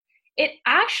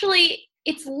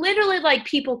it's literally like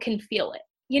people can feel it.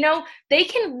 They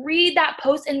can read that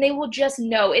post and they will just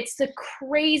know. It's the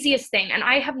craziest thing. And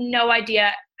I have no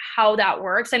idea how that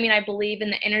works. I mean, I believe in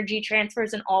the energy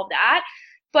transfers and all of that,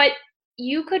 but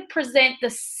you could present the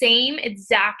same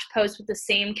exact post with the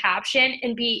same caption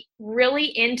and be really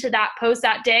into that post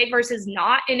that day versus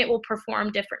not, and it will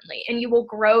perform differently and you will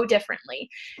grow differently.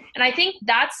 And I think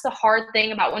that's the hard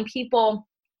thing about when people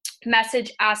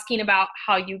message asking about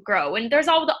how you grow. And there's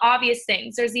all the obvious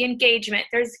things. There's the engagement,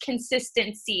 there's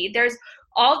consistency, there's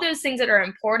all those things that are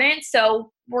important.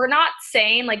 So we're not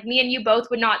saying, like, me and you both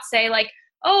would not say like,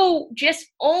 oh, just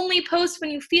only post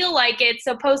when you feel like it.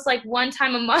 So post like one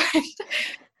time a month.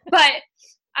 But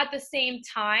at the same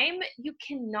time, you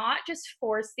cannot just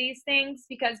force these things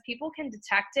because people can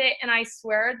detect it. And I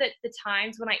swear that the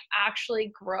times when I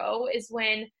actually grow is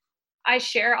when I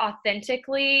share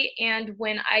authentically and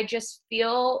when I just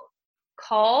feel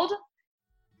called.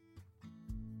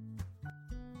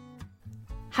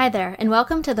 Hi there, and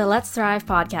welcome to the Let's Thrive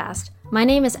podcast. My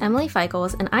name is Emily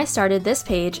Feichels, and I started this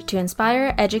page to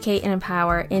inspire, educate, and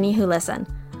empower any who listen.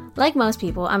 Like most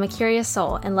people, I'm a curious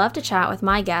soul and love to chat with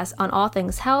my guests on all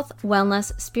things health,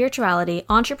 wellness, spirituality,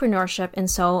 entrepreneurship, and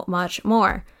so much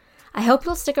more. I hope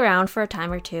you'll stick around for a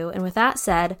time or two, and with that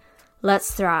said,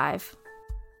 let's thrive.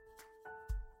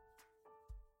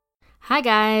 Hi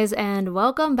guys, and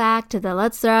welcome back to the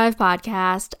Let's Thrive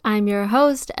podcast. I'm your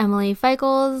host, Emily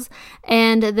Feichels,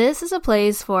 and this is a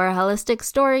place for holistic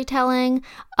storytelling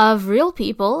of real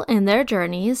people and their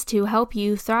journeys to help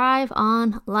you thrive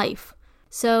on life.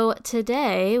 So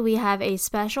today we have a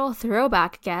special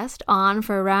throwback guest on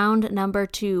for round number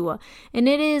 2, and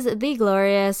it is the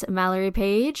glorious Mallory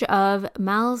Page of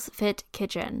Mal's Fit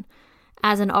Kitchen.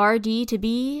 As an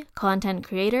RD2B content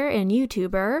creator and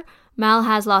YouTuber, Mal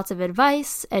has lots of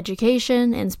advice,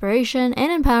 education, inspiration,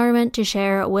 and empowerment to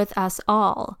share with us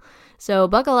all. So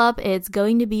buckle up, it's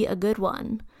going to be a good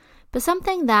one. But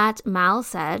something that Mal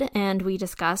said, and we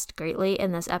discussed greatly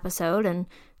in this episode, and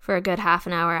for a good half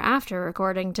an hour after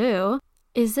recording too,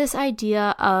 is this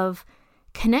idea of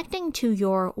connecting to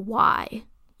your why.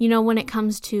 When it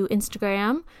comes to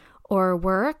Instagram or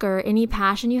work or any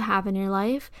passion you have in your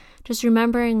life, just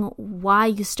remembering why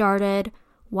you started,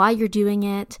 why you're doing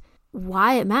it,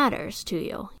 why it matters to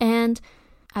you. And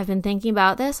I've been thinking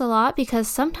about this a lot because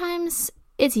sometimes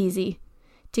it's easy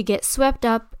to get swept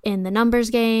up in the numbers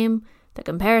game, the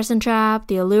comparison trap,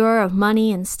 the allure of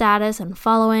money and status and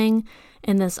following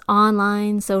in this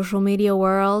online social media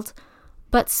world.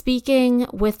 But speaking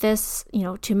with this,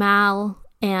 to Mal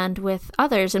and with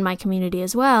others in my community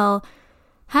as well,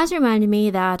 has reminded me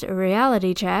that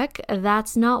reality check,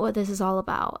 that's not what this is all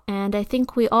about. And I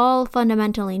think we all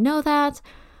fundamentally know that,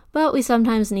 but we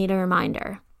sometimes need a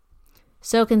reminder.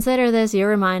 So consider this your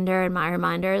reminder and my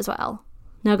reminder as well.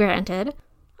 Now granted,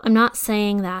 I'm not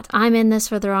saying that I'm in this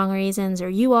for the wrong reasons or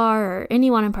you are or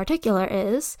anyone in particular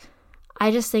is.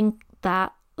 I just think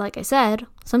that, like I said,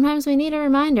 sometimes we need a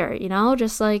reminder,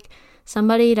 just like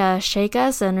somebody to shake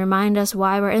us and remind us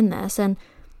why we're in this. And,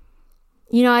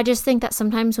 I just think that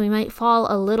sometimes we might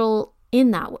fall a little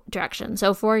in that direction.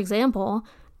 So for example,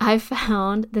 I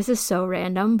found, this is so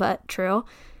random, but true,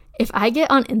 if I get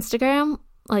on Instagram,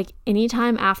 like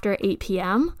anytime after 8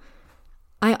 p.m.,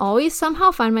 I always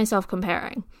somehow find myself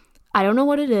comparing. I don't know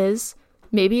what it is.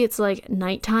 Maybe it's like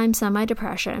nighttime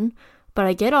semi-depression, but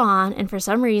I get on and for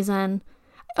some reason,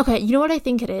 okay, you know what I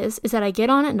think it is that I get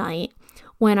on at night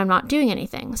when I'm not doing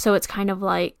anything. So it's kind of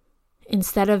like,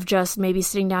 instead of just maybe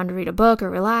sitting down to read a book or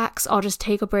relax, I'll just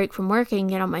take a break from working and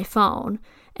get on my phone.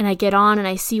 And I get on and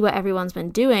I see what everyone's been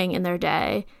doing in their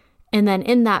day. And then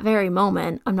in that very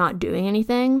moment, I'm not doing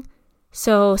anything.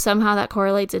 So somehow that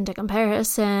correlates into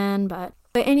comparison. But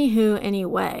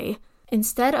anyway,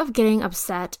 instead of getting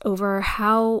upset over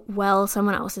how well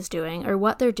someone else is doing or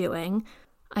what they're doing,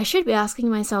 I should be asking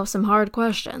myself some hard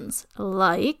questions.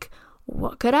 Like,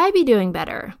 what could I be doing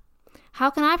better? How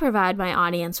can I provide my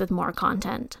audience with more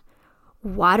content?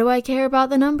 Why do I care about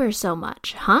the numbers so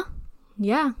much?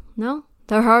 Yeah, no,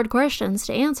 they're hard questions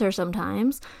to answer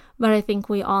sometimes. But I think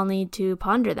we all need to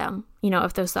ponder them,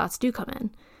 if those thoughts do come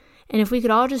in. And if we could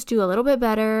all just do a little bit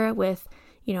better with,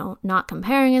 not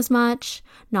comparing as much,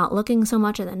 not looking so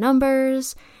much at the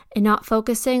numbers, and not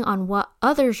focusing on what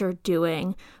others are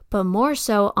doing, but more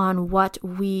so on what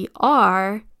we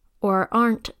are or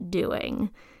aren't doing,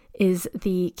 is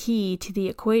the key to the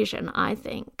equation, I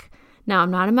think. Now,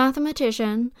 I'm not a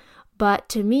mathematician, but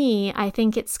to me, I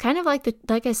think it's kind of like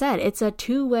I said, it's a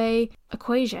two-way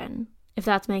equation. If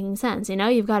that's making sense,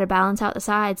 you've got to balance out the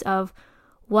sides of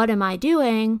what am I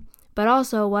doing, but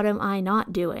also what am I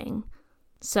not doing?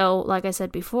 So like I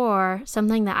said before,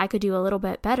 something that I could do a little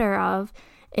bit better of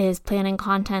is planning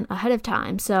content ahead of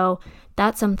time. So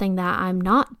that's something that I'm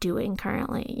not doing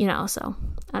currently, so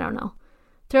I don't know.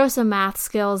 Throw some math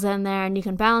skills in there and you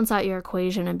can balance out your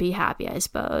equation and be happy, I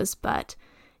suppose. But,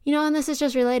 and this is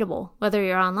just relatable. Whether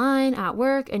you're online, at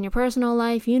work, in your personal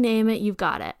life, you name it, you've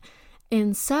got it.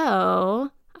 And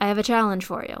so I have a challenge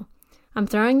for you. I'm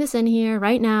throwing this in here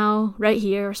right now, right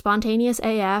here, spontaneous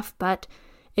AF, but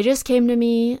it just came to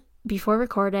me before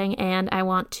recording and I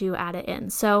want to add it in.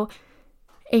 So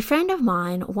a friend of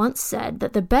mine once said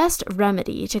that the best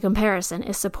remedy to comparison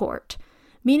is support,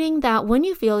 meaning that when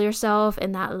you feel yourself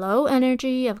in that low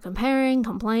energy of comparing,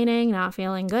 complaining, not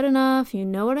feeling good enough, you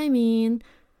know what I mean,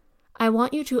 I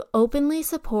want you to openly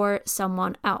support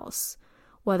someone else,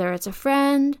 whether it's a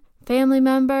friend, family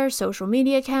member, social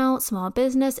media account, small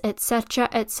business, etc.,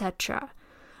 etc.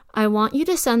 I want you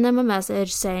to send them a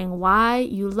message saying why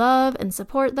you love and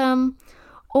support them.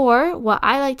 Or what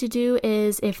I like to do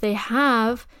is if they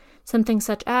have something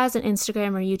such as an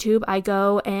Instagram or YouTube, I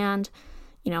go and,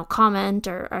 comment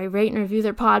or I rate and review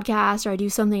their podcast or I do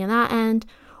something in that end.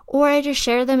 Or I just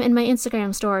share them in my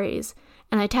Instagram stories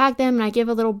and I tag them and I give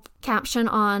a little caption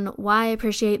on why I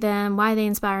appreciate them, why they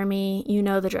inspire me. You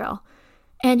know the drill.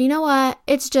 And you know what?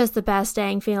 It's just the best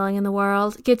dang feeling in the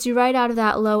world. Gets you right out of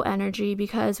that low energy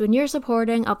because when you're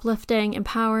supporting, uplifting,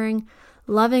 empowering,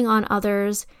 loving on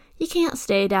others, you can't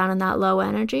stay down in that low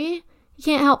energy. You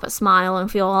can't help but smile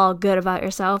and feel all good about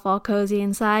yourself, all cozy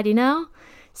inside,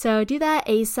 So do that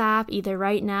ASAP, either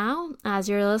right now as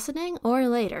you're listening or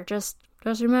later. Just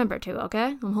remember to,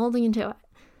 okay? I'm holding you to it.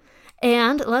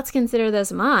 And let's consider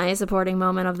this my supporting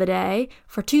moment of the day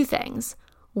for two things.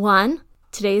 One,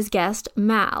 today's guest,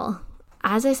 Mal.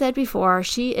 As I said before,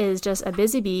 she is just a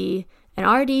busy bee, an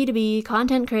RD2B,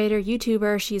 content creator,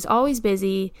 YouTuber. She's always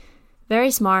busy, very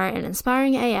smart and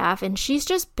inspiring AF, and she's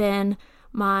just been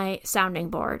my sounding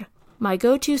board, my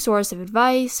go-to source of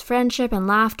advice, friendship, and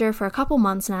laughter for a couple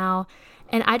months now,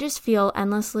 and I just feel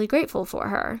endlessly grateful for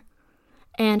her.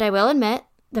 And I will admit,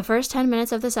 the first 10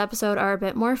 minutes of this episode are a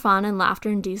bit more fun and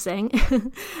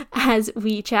laughter-inducing as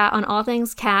we chat on all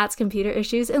things cats, computer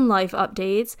issues, and life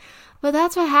updates, but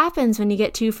that's what happens when you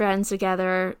get two friends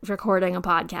together recording a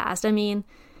podcast. I mean,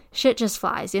 shit just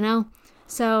flies,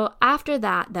 So after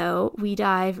that, though, we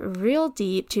dive real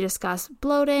deep to discuss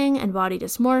bloating and body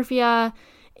dysmorphia,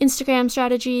 Instagram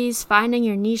strategies, finding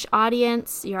your niche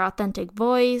audience, your authentic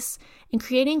voice, and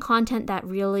creating content that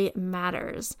really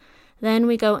matters. Then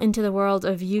we go into the world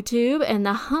of YouTube and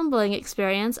the humbling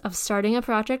experience of starting a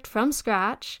project from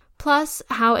scratch, plus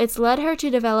how it's led her to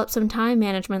develop some time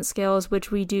management skills, which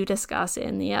we do discuss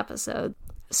in the episode.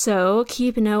 So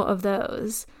keep note of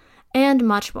those. And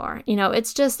much more.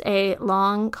 It's just a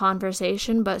long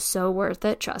conversation, but so worth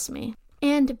it, trust me.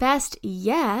 And best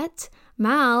yet,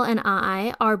 Mal and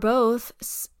I are both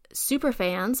super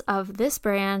fans of this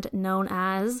brand known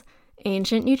as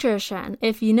Ancient Nutrition.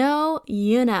 If you know,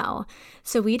 you know.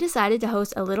 So we decided to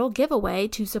host a little giveaway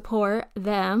to support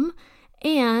them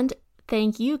and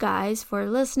thank you guys for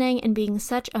listening and being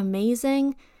such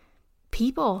amazing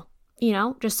people.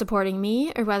 Just supporting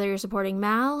me or whether you're supporting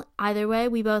Mal, either way,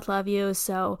 we both love you.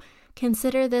 So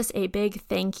consider this a big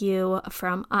thank you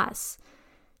from us.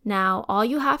 Now, all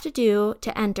you have to do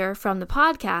to enter from the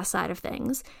podcast side of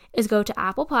things is go to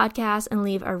Apple Podcasts and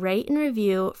leave a rate and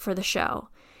review for the show.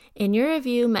 In your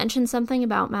review, mention something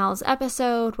about Mal's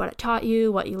episode, what it taught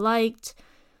you, what you liked,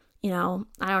 I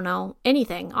don't know,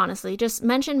 anything, honestly. Just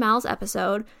mention Mal's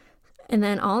episode. And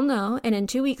then I'll know, and in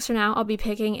 2 weeks from now, I'll be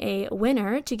picking a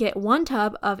winner to get 1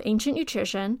 tub of Ancient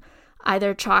Nutrition,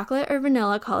 either chocolate or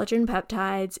vanilla collagen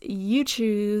peptides. You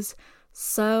choose.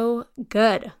 So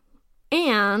good.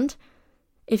 And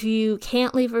if you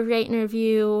can't leave a rate and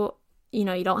review,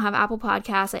 you don't have Apple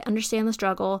Podcasts, I understand the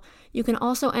struggle. You can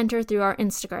also enter through our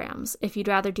Instagrams if you'd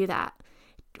rather do that.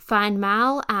 Find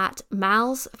Mal at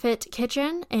Mal's Fit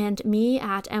Kitchen and me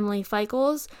at Emily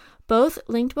Feichels, both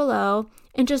linked below,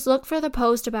 and just look for the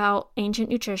post about Ancient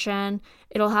Nutrition.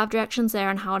 It'll have directions there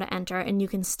on how to enter, and you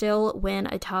can still win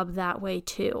a tub that way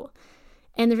too.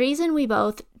 And the reason we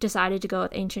both decided to go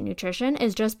with Ancient Nutrition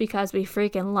is just because we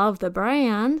freaking love the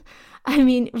brand. I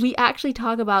mean, we actually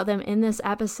talk about them in this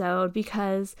episode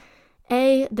because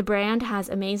A, the brand has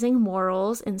amazing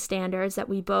morals and standards that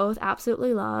we both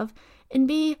absolutely love, and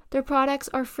B, their products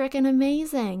are freaking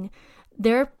amazing.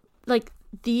 They're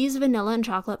these vanilla and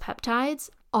chocolate peptides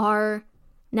are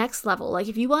next level.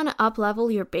 If you want to up level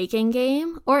your baking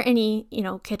game or any,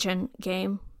 kitchen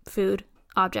game, food,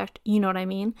 object, you know what I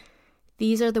mean?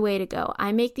 These are the way to go.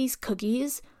 I make these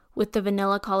cookies with the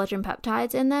vanilla collagen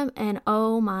peptides in them, and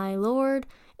oh my lord,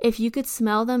 if you could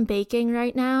smell them baking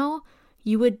right now,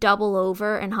 you would double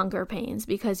over in hunger pains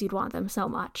because you'd want them so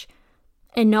much.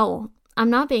 And no, I'm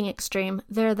not being extreme.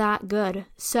 They're that good.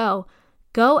 So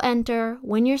go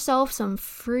win yourself some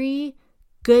free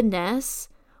goodness,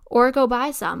 or go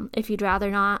buy some if you'd rather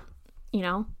not,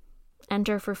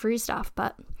 enter for free stuff.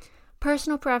 But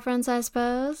personal preference, I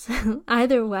suppose.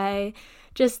 Either way,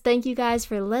 just thank you guys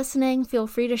for listening. Feel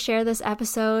free to share this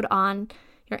episode on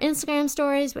your Instagram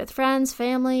stories with friends,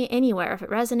 family, anywhere if it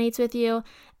resonates with you,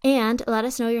 and let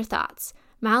us know your thoughts.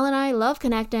 Mal and I love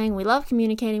connecting. We love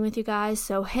communicating with you guys,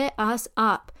 so hit us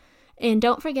up. And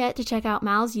don't forget to check out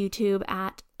Mal's YouTube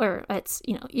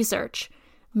you search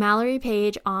Mallory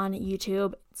Page on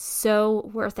YouTube. So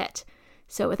worth it.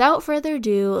 So without further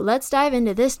ado, let's dive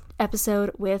into this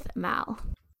episode with Mal.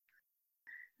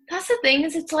 That's the thing,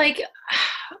 is it's like,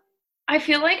 I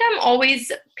feel like I'm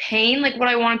always paying, like what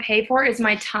I want to pay for is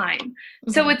my time.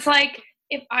 Mm-hmm. So it's like,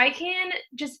 if I can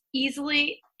just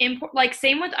easily import, like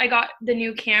same with, I got the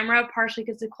new camera partially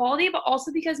because of the quality, but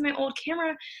also because my old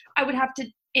camera, I would have to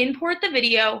import the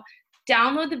video,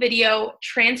 download the video,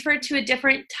 transfer it to a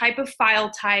different type of file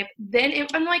type. Then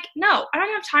I'm like, no, I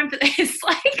don't have time for this.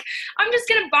 Like, I'm just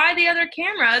going to buy the other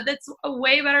camera. That's a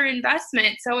way better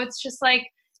investment. So it's just like,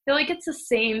 I feel like it's the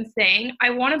same thing. I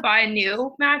want to buy a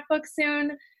new MacBook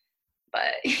soon,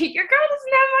 but your girl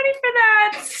doesn't have money for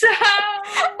that. So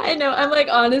I know. I'm like,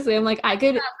 honestly,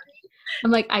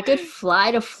 I could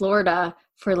fly to Florida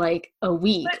for like a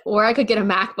week, or I could get a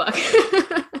MacBook.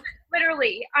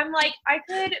 Literally, I'm like, I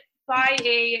could buy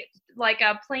a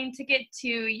plane ticket to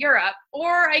Europe,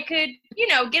 or I could,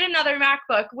 get another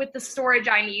MacBook with the storage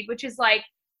I need, which is like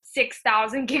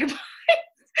 6,000 gigabytes,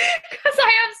 because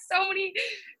I have so many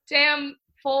damn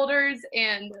folders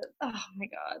and oh my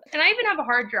god, and I even have a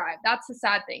hard drive. That's the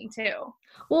sad thing too.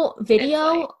 Well,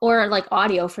 video or like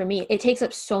audio for me, it takes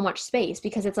up so much space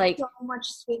because it's like so much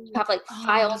space. You have like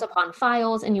files upon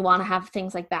files, and you want to have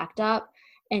things like backed up.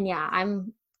 And yeah,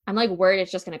 I'm like worried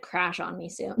it's just gonna crash on me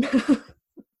soon.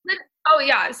 Oh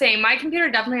yeah, same. My computer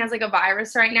definitely has like a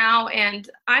virus right now, and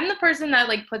I'm the person that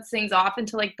like puts things off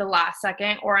until like the last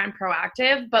second, or I'm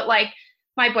proactive. But like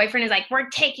my boyfriend is like, we're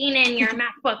taking in your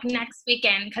MacBook next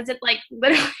weekend because it like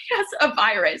literally has a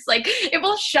virus. Like it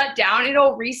will shut down,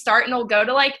 it'll restart, and it'll go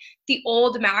to like the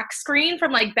old Mac screen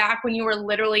from like back when you were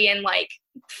literally in like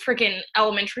freaking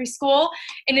elementary school,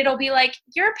 and it'll be like,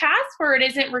 your password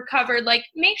isn't recovered, like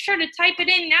make sure to type it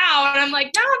in now. And I'm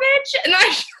like, no bitch, and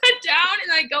I shut it down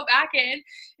and I go back in, and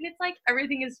it's like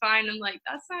everything is fine. I'm like,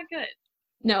 that's not good.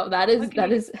 No, that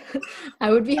is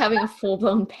I would be having a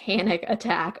full-blown panic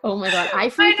attack. Oh my god, I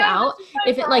freak out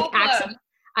if it like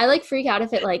I like freak out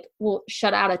if it like will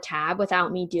shut out a tab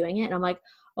without me doing it, and I'm like,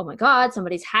 oh my god,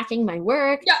 somebody's hacking my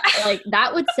work. Yeah. Like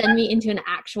that would send me into an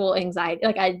actual anxiety.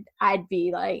 Like I'd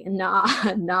be like, nah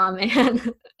man.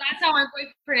 That's how my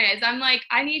boyfriend is. I'm like,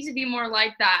 I need to be more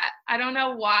like that. I don't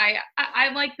know why.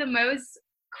 I'm like the most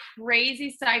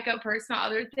crazy psycho person on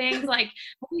other things, like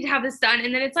I need to have this done,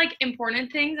 and then it's like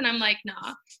important things, and I'm like,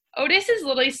 nah. Otis is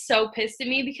literally so pissed at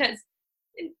me because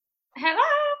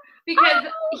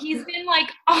he's been like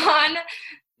on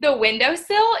the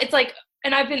windowsill. It's like,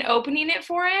 and I've been opening it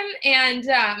for him, and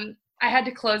I had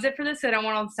to close it for this so I don't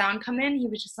want all the sound come in. He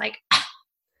was just like,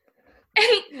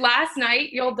 and last night,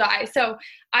 you'll die. So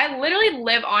I literally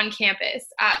live on campus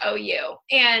at OU,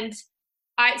 and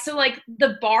so like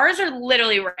the bars are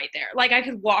literally right there. Like I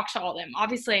could walk to all of them.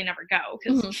 Obviously I never go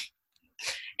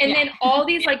and then all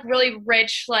these like really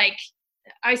rich, like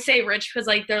I say rich because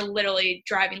like they're literally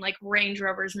driving like Range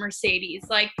Rovers, Mercedes,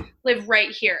 like live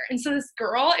right here. And so this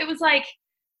girl, it was like,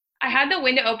 I had the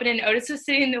window open and Otis was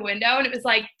sitting in the window, and it was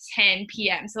like 10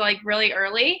 p.m. So like really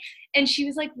early. And she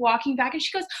was like walking back, and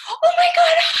she goes, oh my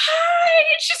god, hi!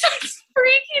 And she starts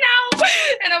freaking out.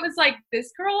 And I was like,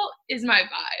 this girl is my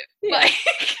vibe. Yeah. Like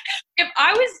if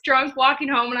I was drunk walking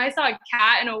home and I saw a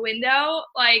cat in a window,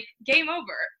 like game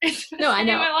over. It's no, I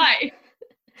know. My life.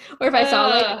 Or if I saw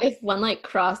like if one like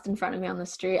crossed in front of me on the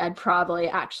street, I'd probably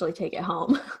actually take it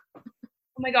home.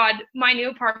 Oh my god, my new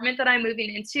apartment that I'm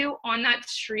moving into, on that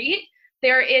street,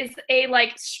 there is a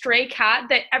like stray cat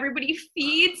that everybody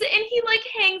feeds, and he like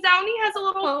hangs out, and he has a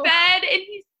little bed, and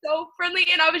he's so friendly.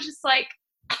 And I was just like,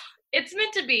 it's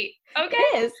meant to be. Okay.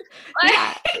 It is. Like,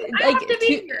 yeah. Like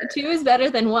two is better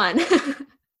than one.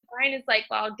 Ryan is like,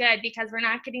 well, good, because we're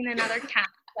not getting another cat.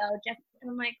 So just,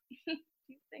 and I'm like, you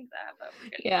think that, but we're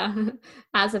good. Yeah.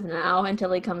 As of now,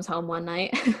 until he comes home one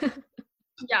night.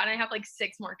 Yeah, and I have like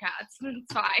 6 more cats.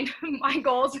 It's fine. My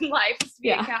goals in life is to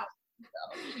be a cat.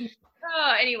 So.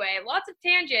 Anyway, lots of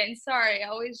tangents. Sorry, I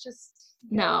always just.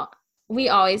 No. we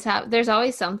always have, there's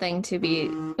always something to be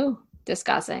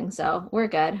discussing. So we're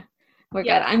good. We're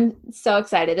good. I'm so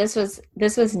excited. This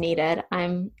was needed.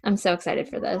 I'm so excited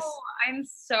for this. Oh, I'm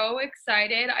so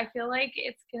excited. I feel like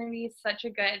it's going to be such a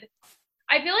good,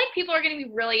 I feel like people are going to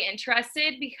be really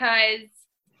interested because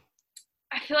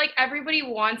I feel like everybody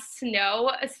wants to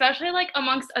know, especially like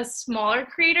amongst us smaller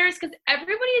creators, because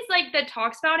everybody's like that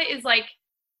talks about it is like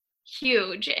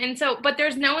huge. And so, but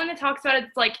there's no one that talks about it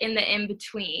like in the in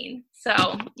between.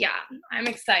 So yeah, I'm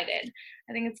excited.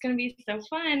 I think it's going to be so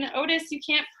fun. Otis, you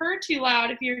can't purr too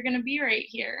loud if you're going to be right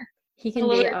here. He can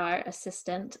be our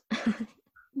assistant.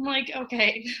 I'm like,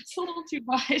 okay, it's a little too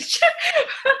much.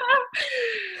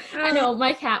 I know,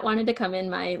 my cat wanted to come in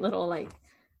my little like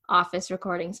office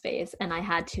recording space and I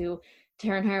had to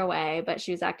turn her away, but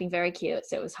she was acting very cute,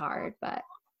 so it was hard. But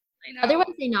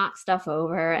otherwise they knock stuff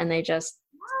over and they just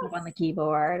sleep on the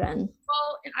keyboard. And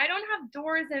I don't have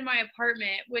doors in my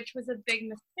apartment, which was a big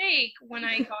mistake when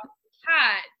I got the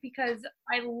cat, because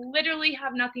I literally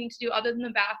have nothing to do other than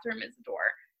the bathroom as a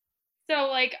door. So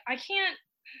like I can't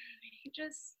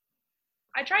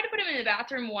I tried to put him in the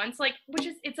bathroom once, like,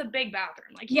 it's a big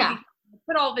bathroom. Like, he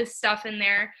put all this stuff in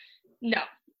there. No,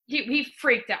 he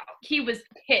freaked out. He was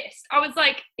pissed. I was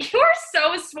like, you are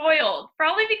so spoiled.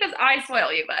 Probably because I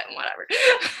spoil you, but whatever.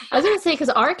 I was going to say, because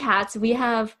our cats, we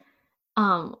have,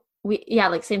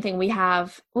 like same thing. We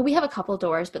have a couple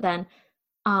doors, but then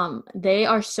they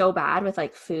are so bad with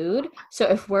like food. So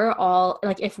if we're all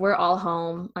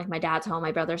home, like my dad's home,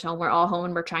 my brother's home, we're all home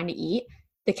and we're trying to eat,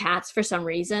 the cats for some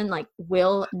reason like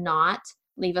will not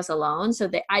leave us alone. So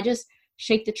I just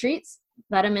shake the treats,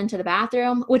 let them into the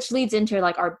bathroom, which leads into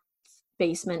like our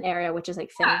basement area, which is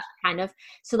like finished kind of.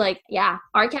 So like, yeah,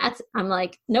 our cats, I'm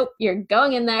like, nope, you're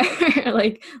going in there.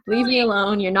 Like, leave me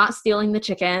alone. You're not stealing the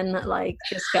chicken. Like,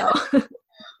 just go.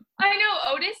 I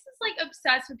know Otis is like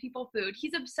obsessed with people food.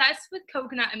 He's obsessed with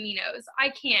coconut aminos. I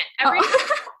can't. Every time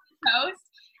I toast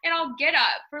and I'll get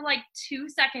up for like 2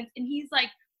 seconds and he's like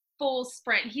full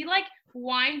sprint. He like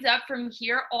winds up from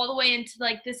here all the way into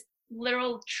like this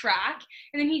literal track,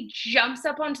 and then he jumps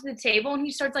up onto the table and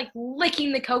he starts like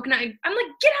licking the coconut. I'm like,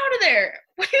 get out of there.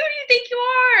 Who do you think you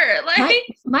are? Like,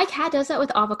 my cat does that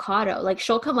with avocado. Like,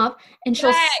 she'll come up and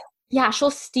she'll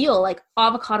steal like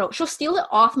avocado. She'll steal it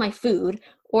off my food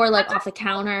or like off the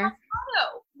counter.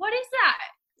 Avocado? What is that?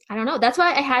 I don't know. That's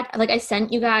why I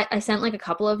sent like a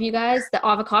couple of you guys the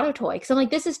avocado toy, because I'm like,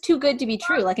 this is too good to be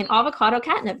true. Like an avocado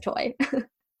catnip toy.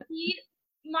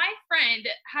 My friend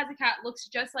has a cat, looks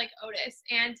just like Otis,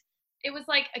 and it was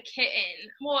like a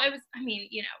kitten. Well, it was,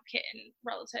 kitten,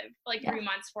 relative, like 3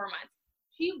 months, 4 months.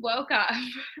 He woke up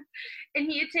and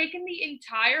he had taken the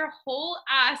entire whole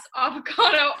ass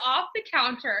avocado off the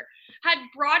counter, had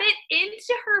brought it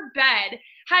into her bed,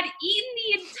 had eaten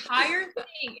the entire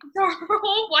thing. So her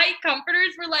whole white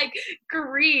comforters were like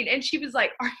green, and she was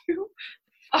like, are you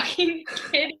fucking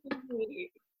kidding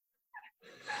me?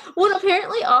 Well,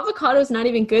 apparently avocado is not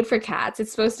even good for cats.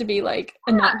 It's supposed to be like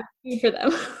not good for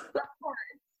them.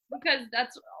 Because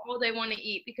that's all they want to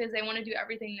eat, because they want to do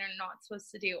everything they're not supposed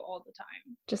to do all the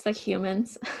time. Just like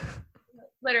humans.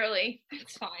 Literally.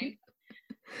 It's fine.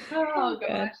 Oh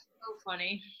gosh. So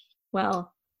funny.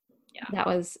 Well, yeah. That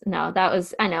was,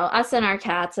 I know, us and our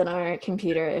cats and our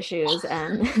computer issues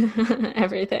and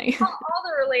everything. All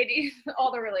the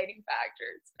relating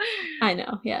factors. I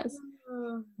know, yes.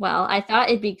 Well, I thought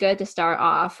it'd be good to start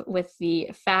off with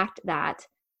the fact that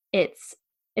it's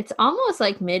almost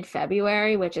like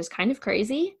mid-February, which is kind of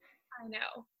crazy. I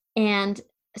know. And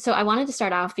so I wanted to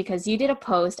start off because you did a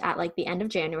post at like the end of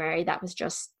January that was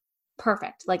just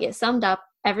perfect. Like, it summed up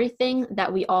everything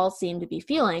that we all seem to be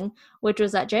feeling, which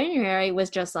was that January was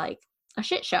just like a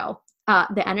shit show.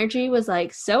 The energy was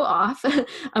like so off.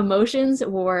 Emotions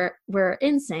were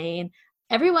insane.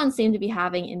 Everyone seemed to be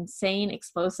having insane,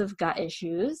 explosive gut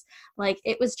issues. Like,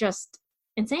 it was just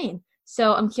insane.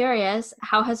 So I'm curious,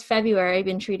 how has February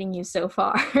been treating you so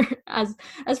far, as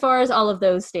far as all of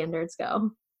those standards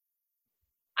go?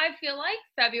 I feel like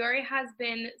February has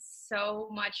been so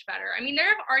much better. I mean, there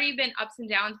have already been ups and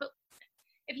downs, but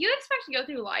if you expect to go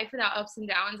through life without ups and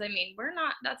downs, I mean,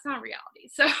 that's not reality.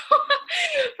 So,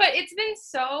 but it's been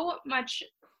so much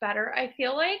better. I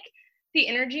feel like the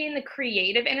energy and the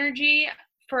creative energy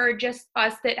for just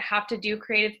us that have to do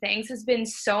creative things has been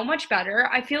so much better.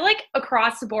 I feel like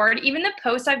across the board, even the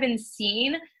posts I've been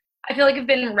seeing, I feel like have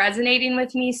been resonating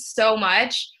with me so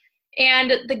much.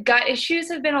 And the gut issues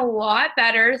have been a lot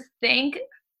better. Thank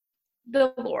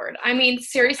the Lord. I mean,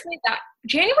 seriously, that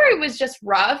January was just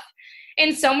rough.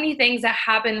 And so many things that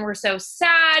happened were so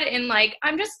sad. And like,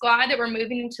 I'm just glad that we're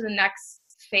moving into the next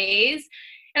phase.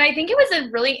 And I think it was a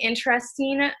really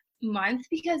interesting month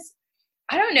because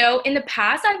I don't know, in the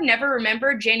past, I've never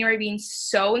remembered January being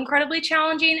so incredibly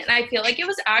challenging. And I feel like it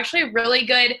was actually a really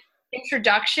good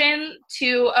introduction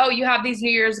to, oh, you have these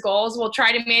New Year's goals. We'll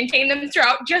try to maintain them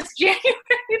throughout just January,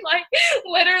 like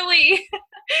literally.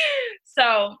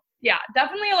 So yeah,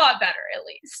 definitely a lot better at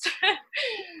least.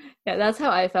 Yeah, that's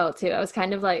how I felt too. I was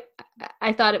kind of like,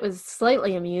 I thought it was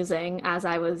slightly amusing as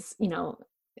I was,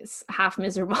 half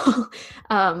miserable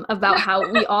about how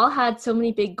we all had so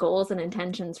many big goals and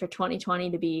intentions for 2020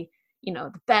 to be,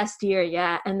 the best year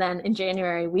yet. And then in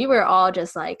January, we were all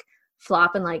just like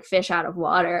flopping like fish out of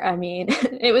water. I mean,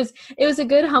 it was a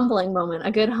good humbling moment,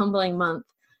 a good humbling month.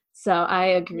 So I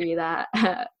agree that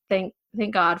thank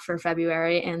God for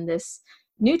February and this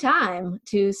new time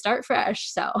to start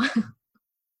fresh. So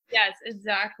yes,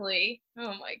 exactly.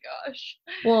 Oh my gosh.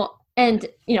 Well, and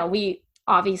we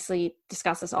obviously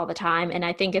discuss this all the time, and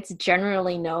I think it's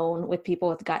generally known with people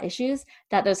with gut issues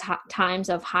that those times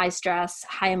of high stress,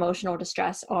 high emotional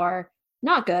distress are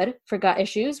not good for gut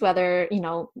issues, whether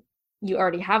you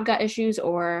already have gut issues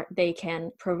or they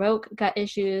can provoke gut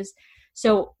issues.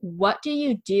 So what do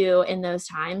you do in those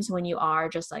times when you are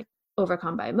just like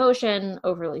overcome by emotion,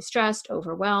 overly stressed,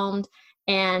 overwhelmed,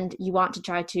 and you want to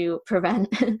try to prevent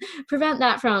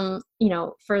that from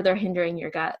further hindering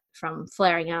your gut from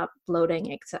flaring up,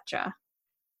 bloating, etc.?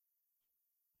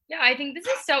 Yeah, I think this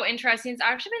is so interesting. It's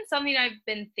actually been something I've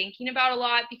been thinking about a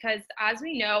lot because, as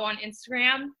we know, on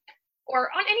Instagram or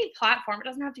on any platform, it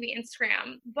doesn't have to be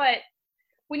Instagram, but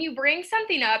when you bring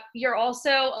something up, you're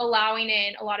also allowing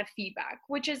in a lot of feedback,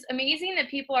 which is amazing that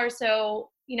people are so,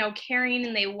 caring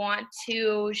and they want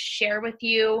to share with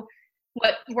you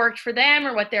what worked for them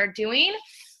or what they're doing.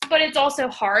 But it's also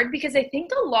hard because I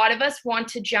think a lot of us want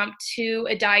to jump to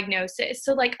a diagnosis.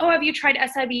 So like, oh, have you tried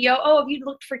SIBO? Oh, have you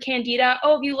looked for Candida?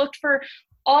 Oh, have you looked for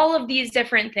all of these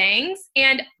different things?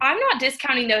 And I'm not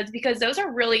discounting those because those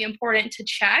are really important to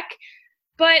check.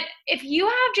 But if you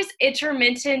have just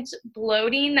intermittent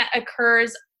bloating that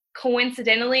occurs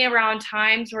coincidentally around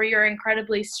times where you're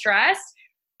incredibly stressed,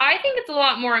 I think it's a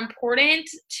lot more important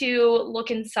to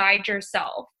look inside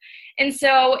yourself. And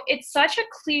so it's such a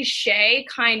cliche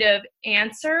kind of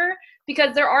answer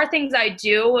because there are things I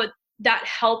do that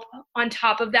help on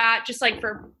top of that, just like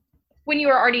for when you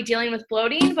are already dealing with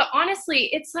bloating. But honestly,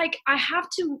 it's like I have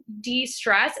to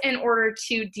de-stress in order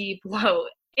to de-bloat.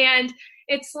 And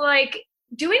it's like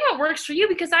doing what works for you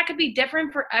because that could be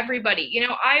different for everybody.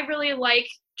 I really like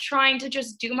trying to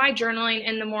just do my journaling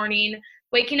in the morning,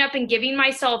 waking up and giving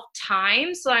myself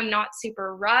time so I'm not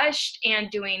super rushed, and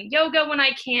doing yoga when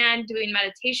I can, doing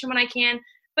meditation when I can.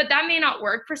 But that may not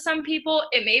work for some people.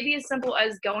 It may be as simple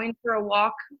as going for a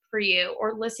walk for you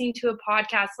or listening to a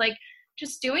podcast, like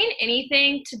just doing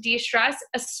anything to de-stress,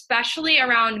 especially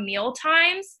around meal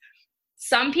times.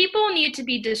 Some people need to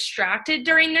be distracted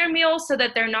during their meals so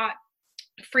that they're not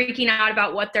freaking out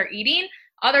about what they're eating.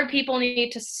 Other people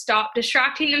need to stop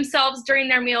distracting themselves during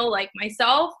their meal, like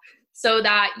myself, so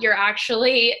that you're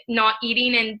actually not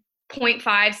eating in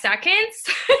 0.5 seconds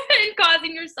and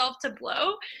causing yourself to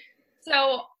blow.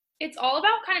 So it's all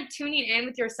about kind of tuning in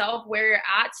with yourself, where you're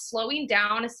at, slowing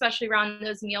down, especially around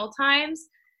those meal times.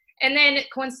 And then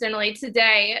coincidentally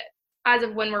today, as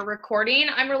of when we're recording,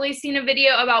 I'm releasing a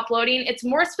video about bloating. It's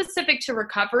more specific to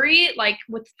recovery, like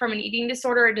from an eating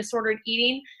disorder or disordered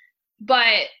eating,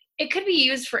 but it could be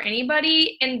used for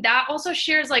anybody. And that also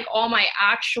shares like all my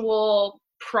actual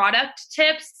product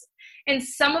tips. And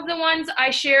some of the ones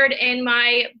I shared in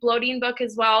my bloating book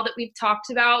as well that we've talked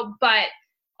about, but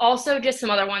also just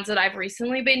some other ones that I've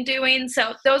recently been doing.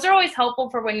 So those are always helpful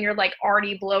for when you're like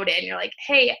already bloated and you're like,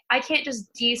 hey, I can't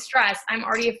just de-stress. I'm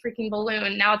already a freaking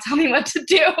balloon. Now tell me what to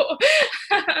do.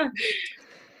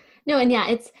 No, and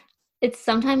yeah, it's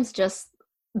sometimes just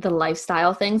the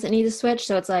lifestyle things that need to switch.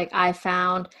 So it's like I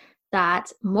found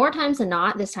that more times than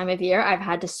not this time of year, I've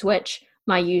had to switch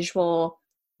my usual,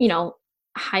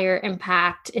 higher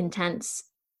impact, intense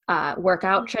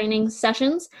workout training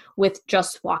sessions with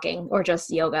just walking or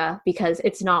just yoga, because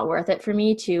it's not worth it for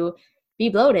me to be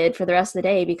bloated for the rest of the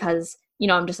day because,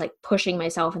 I'm just like pushing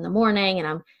myself in the morning and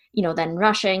I'm, then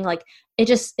rushing. Like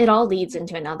it all leads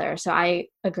into another. So I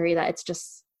agree that it's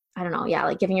just, I don't know. Yeah.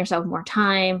 Like giving yourself more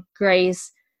time,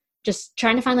 grace, just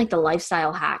trying to find like the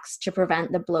lifestyle hacks to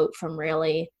prevent the bloat from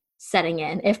really setting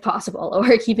in if possible,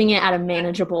 or keeping it at a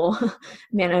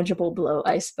manageable bloat,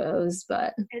 I suppose.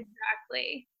 But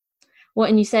exactly. Well,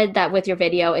 and you said that with your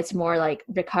video, it's more like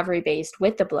recovery based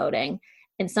with the bloating,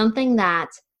 and something that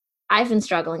I've been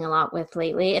struggling a lot with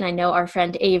lately, and I know our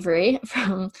friend Avery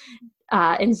from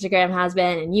Instagram has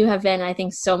been, and you have been, and I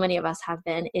think so many of us have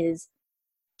been, is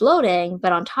bloating,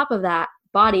 but on top of that,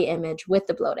 body image with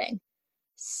the bloating.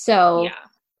 So Yeah.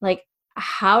 like,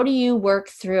 how do you work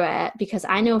through it? Because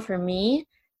I know for me,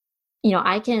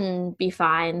 I can be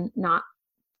fine, not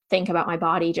think about my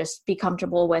body, just be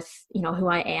comfortable with, who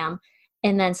I am.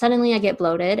 And then suddenly I get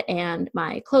bloated and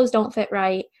my clothes don't fit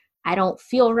right. I don't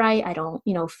feel right. I don't,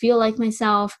 feel like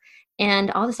myself.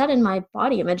 And all of a sudden my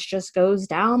body image just goes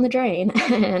down the drain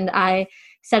and I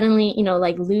suddenly,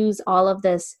 like lose all of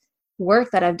this work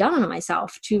that I've done on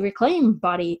myself to reclaim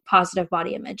positive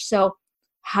body image. So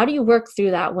how do you work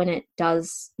through that when it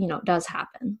does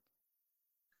happen?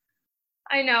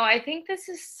 I know. I think this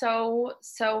is so,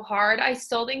 so hard. I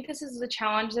still think this is the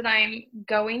challenge that I'm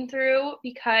going through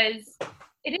because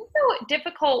it is so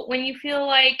difficult when you feel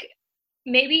like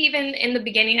maybe even in the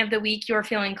beginning of the week you're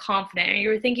feeling confident and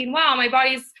you're thinking, wow, my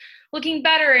body's looking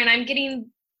better and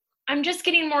I'm just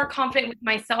getting more confident with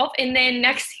myself. And then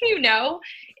next thing you know,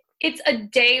 it's a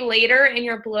day later and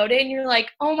you're bloated and you're like,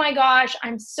 oh my gosh,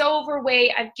 I'm so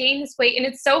overweight. I've gained this weight. And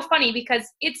it's so funny because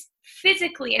it's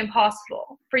physically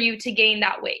impossible for you to gain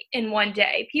that weight in one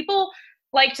day. People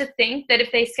like to think that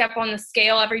if they step on the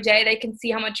scale every day, they can see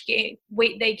how much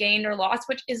weight they gained or lost,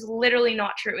 which is literally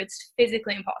not true. It's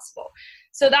physically impossible.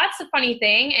 So that's the funny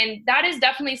thing. And that is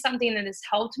definitely something that has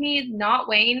helped me, not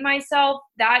weighing myself.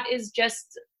 That is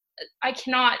just, I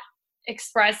cannot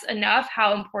express enough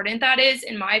how important that is,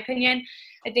 in my opinion.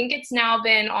 I think it's now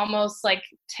been almost like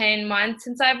 10 months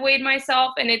since I've weighed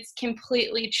myself, and it's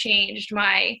completely changed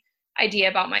my idea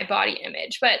about my body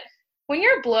image. But when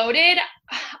you're bloated,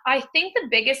 I think the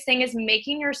biggest thing is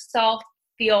making yourself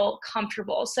feel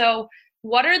comfortable. So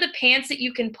what are the pants that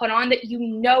you can put on that you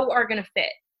know are going to fit?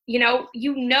 You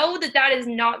know that is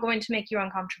not going to make you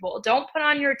uncomfortable. Don't put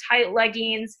on your tight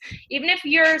leggings. Even if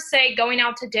you're, say, going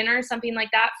out to dinner or something like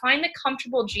that, find the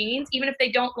comfortable jeans, even if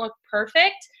they don't look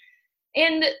perfect.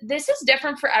 And this is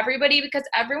different for everybody because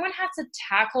everyone has to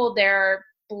tackle their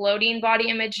bloating body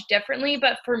image differently.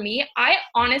 But for me, I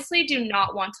honestly do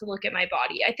not want to look at my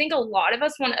body. I think a lot of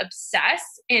us want to obsess,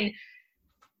 and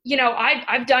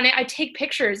I've done it. I take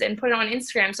pictures and put it on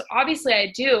Instagram. So obviously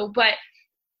I do, but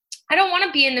I don't want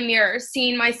to be in the mirror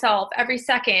seeing myself every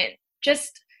second.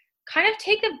 Just kind of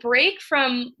take a break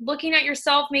from looking at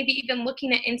yourself, maybe even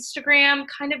looking at Instagram,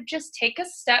 kind of just take a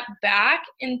step back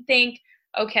and think,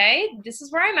 okay, this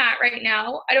is where I'm at right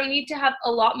now. I don't need to have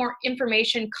a lot more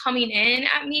information coming in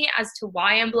at me as to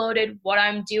why I'm bloated, what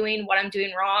I'm doing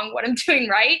wrong, what I'm doing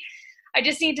right. I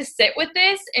just need to sit with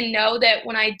this and know that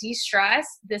when I de-stress,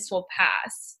 this will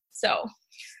pass. So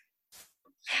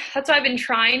that's what I've been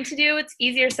trying to do. It's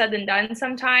easier said than done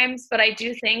sometimes, but I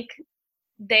do think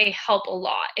they help a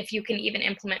lot if you can even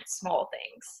implement small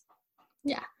things.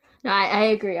 Yeah, no, I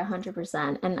agree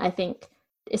 100%. And I think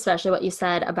especially what you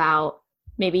said about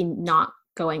maybe not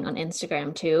going on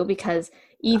Instagram too, because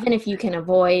even if you can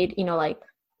avoid,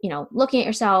 looking at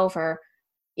yourself, or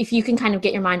if you can kind of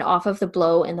get your mind off of the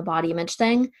blow and the body image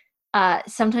thing,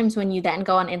 sometimes when you then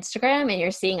go on Instagram and you're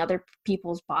seeing other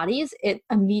people's bodies, it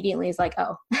immediately is like,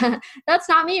 oh, that's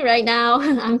not me right now.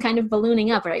 I'm kind of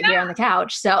ballooning up right here on the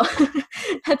couch. So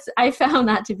I found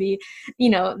that to be,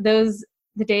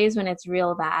 the days when it's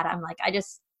real bad, I'm like,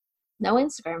 no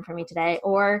Instagram for me today.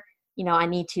 Or, I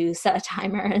need to set a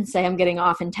timer and say I'm getting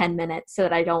off in 10 minutes so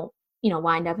that I don't,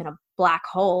 wind up in a black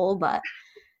hole. But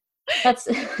that's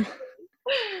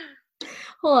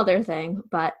whole other thing.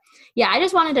 But yeah, I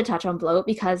just wanted to touch on bloat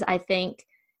because I think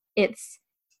it's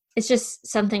just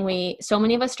something so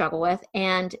many of us struggle with,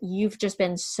 and you've just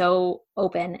been so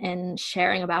open and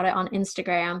sharing about it on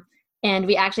Instagram. And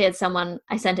we actually had someone,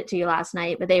 I sent it to you last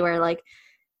night, but they were like,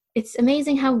 it's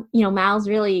amazing how, Mal's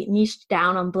really niched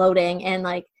down on bloating. And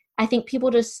like, I think people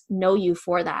just know you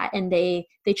for that, and they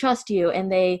trust you,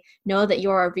 and they know that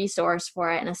you're a resource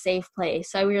for it and a safe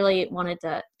place. So I really wanted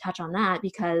to touch on that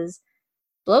because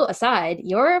bloat aside,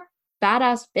 you're a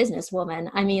badass businesswoman.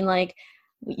 I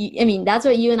mean, that's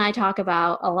what you and I talk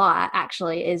about a lot,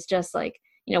 actually, is just like,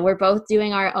 we're both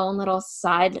doing our own little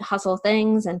side hustle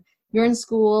things, and you're in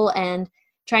school and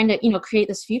trying to, create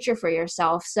this future for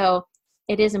yourself. So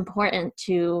it is important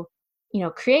to,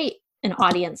 create an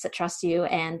audience that trusts you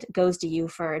and goes to you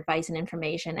for advice and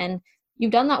information. And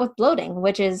you've done that with bloating,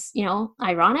 which is,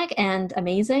 ironic and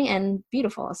amazing and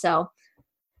beautiful. So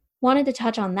wanted to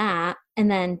touch on that. And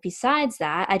then besides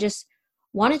that, I just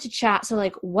wanted to chat. So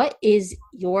like, what is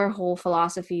your whole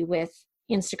philosophy with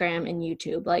Instagram and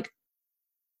YouTube? Like,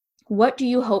 what do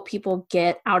you hope people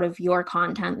get out of your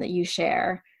content that you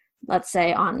share, let's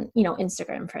say on,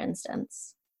 Instagram, for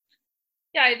instance?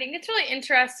 Yeah, I think it's really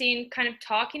interesting kind of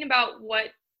talking about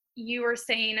what you were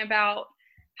saying about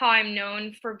how I'm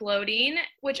known for bloating,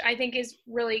 which I think is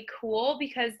really cool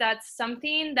because that's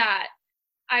something that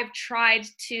I've tried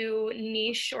to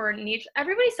niche.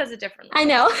 Everybody says it differently. I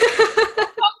know.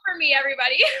 For me,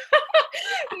 everybody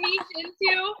niche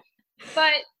into.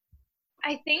 But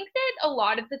I think that a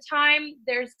lot of the time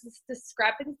there's this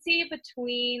discrepancy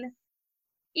between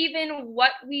even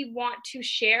what we want to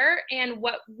share and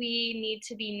what we need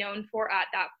to be known for at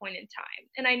that point in time.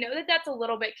 And I know that that's a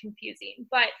little bit confusing,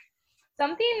 but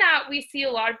something that we see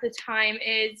a lot of the time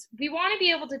is we want to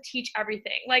be able to teach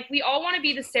everything. Like, we all want to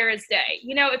be the Sarah's Day.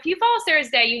 You know, if you follow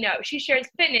Sarah's Day, you know, she shares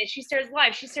fitness, she shares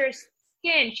life, she shares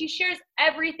skin, she shares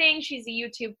everything. She's a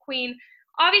YouTube queen.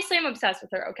 Obviously, I'm obsessed with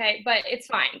her, okay? But it's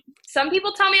fine. Some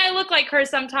people tell me I look like her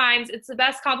sometimes. It's the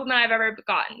best compliment I've ever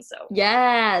gotten, so.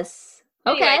 Yes.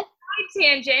 Okay. Anyway,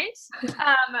 tangent.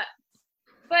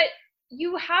 But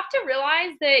you have to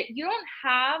realize that you don't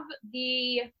have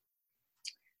the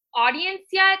audience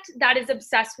yet that is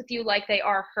obsessed with you like they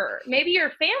are her. Maybe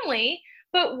your family,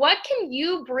 but what can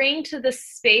you bring to the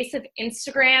space of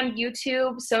Instagram,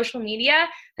 YouTube, social media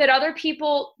that other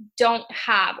people don't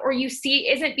have, or you see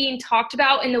isn't being talked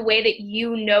about in the way that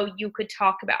you know you could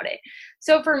talk about it?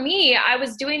 So for me, I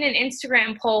was doing an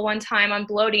Instagram poll one time on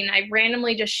bloating. I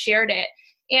randomly just shared it.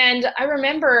 And I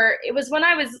remember it was when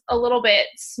I was a little bit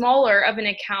smaller of an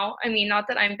account. I mean, not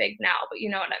that I'm big now, but you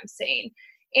know what I'm saying.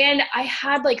 And I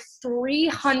had like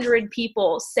 300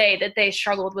 people say that they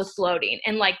struggled with bloating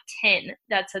and like 10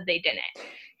 that said they didn't.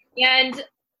 And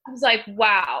I was like,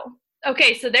 wow.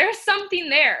 Okay, so there's something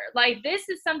there. Like, this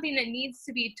is something that needs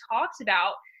to be talked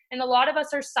about. And a lot of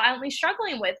us are silently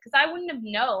struggling with, because I wouldn't have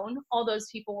known all those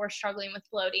people were struggling with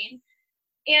bloating.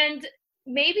 And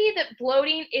maybe that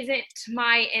bloating isn't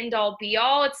my end all be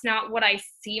all. It's not what I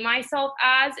see myself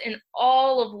as in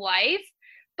all of life.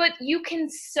 But you can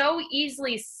so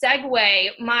easily segue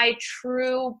my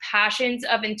true passions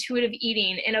of intuitive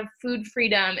eating and of food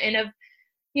freedom and of,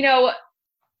 you know,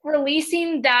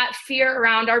 releasing that fear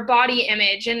around our body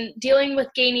image and dealing with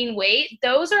gaining weight.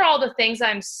 Those are all the things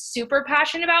I'm super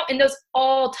passionate about, and those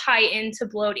all tie into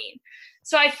bloating.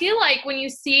 So I feel like when you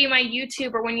see my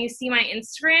YouTube or when you see my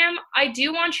Instagram, I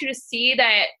do want you to see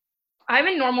that I'm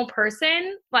a normal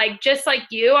person, like just like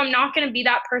you. I'm not going to be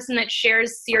that person that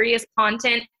shares serious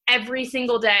content every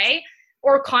single day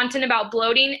or content about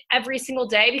bloating every single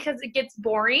day, because it gets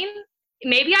boring.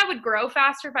 Maybe I would grow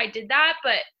faster if I did that,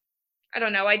 but I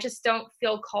don't know. I just don't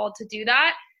feel called to do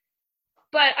that.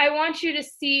 But I want you to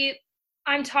see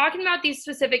I'm talking about these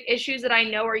specific issues that I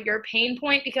know are your pain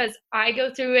point because I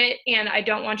go through it and I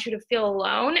don't want you to feel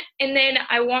alone. And then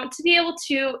I want to be able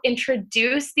to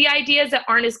introduce the ideas that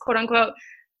aren't as quote unquote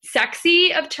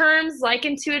sexy of terms like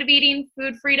intuitive eating,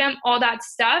 food freedom, all that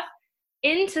stuff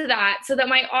into that so that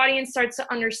my audience starts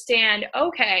to understand,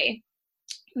 okay,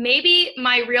 maybe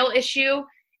my real issue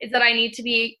is that I need to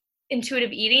be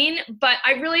intuitive eating, but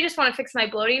I really just want to fix my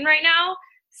bloating right now.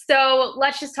 So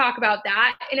let's just talk about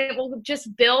that, and it will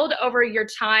just build over your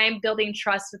time building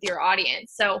trust with your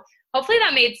audience. So hopefully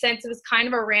that made sense. It was kind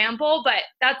of a ramble, but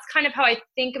that's kind of how I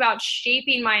think about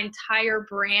shaping my entire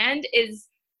brand, is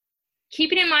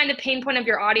keeping in mind the pain point of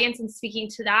your audience and speaking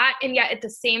to that, and yet at the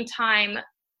same time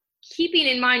keeping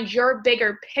in mind your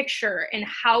bigger picture and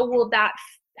how will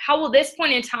this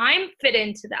point in time fit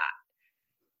into that.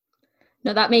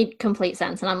 No, that made complete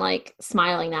sense. And I'm like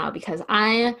smiling now because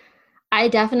I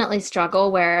definitely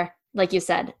struggle where, like you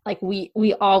said, like we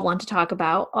all want to talk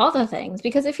about all the things,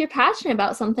 because if you're passionate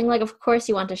about something, like, of course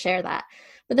you want to share that.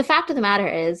 But the fact of the matter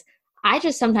is, I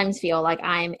just sometimes feel like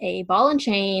I'm a ball and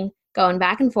chain going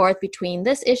back and forth between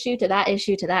this issue to that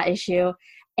issue to that issue.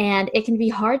 And it can be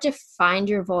hard to find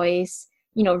your voice,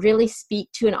 really speak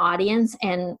to an audience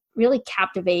and really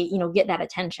captivate, get that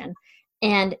attention.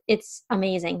 And it's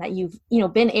amazing that you've,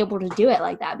 been able to do it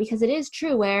like that, because it is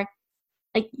true where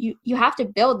like you have to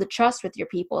build the trust with your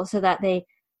people so that they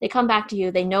come back to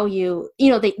you, they know you,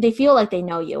 they feel like they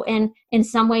know you. And in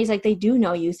some ways, like they do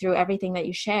know you through everything that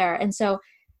you share. And so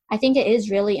I think it is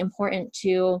really important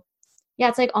to,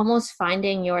 it's like almost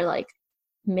finding your like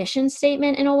mission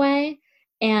statement in a way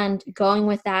and going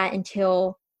with that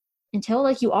until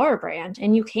like you are a brand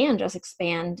and you can just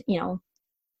expand,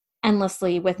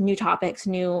 endlessly with new topics,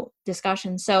 new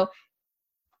discussions. So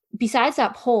besides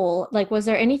that poll, like, was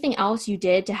there anything else you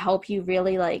did to help you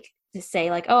really like to say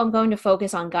like, oh, I'm going to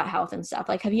focus on gut health and stuff?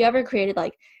 Like, have you ever created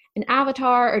like an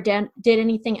avatar or did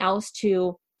anything else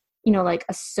to, like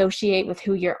associate with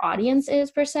who your audience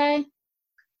is per se?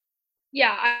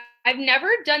 Yeah, I've never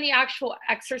done the actual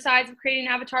exercise of creating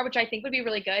an avatar, which I think would be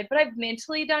really good, but I've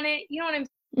mentally done it. You know what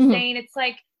I'm saying? It's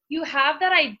like you have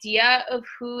that idea of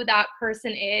who that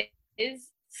person is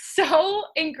so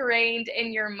ingrained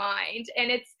in your mind.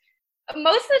 And it's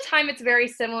most of the time it's very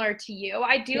similar to you.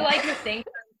 I do like to think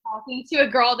that I'm talking to a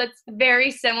girl that's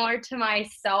very similar to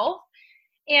myself.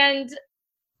 And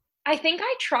I think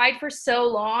I tried for so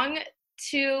long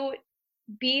to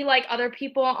be like other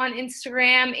people on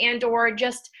Instagram and or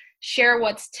just share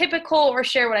what's typical or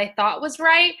share what I thought was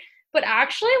right. But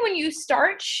actually, when you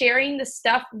start sharing the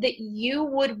stuff that you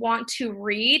would want to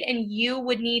read and you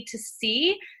would need to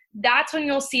see, that's when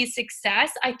you'll see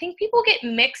success. I think people get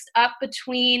mixed up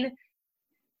between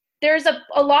there's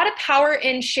a lot of power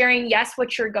in sharing, yes,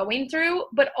 what you're going through,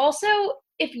 but also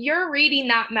if you're reading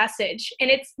that message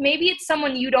and maybe it's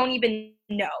someone you don't even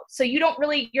know, so you're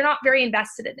not very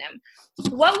invested in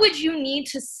them. What would you need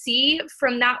to see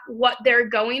from that, what they're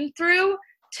going through,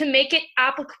 to make it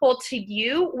applicable to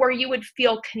you where you would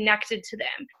feel connected to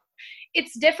them?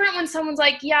 It's different when someone's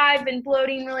like, yeah, I've been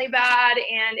bloating really bad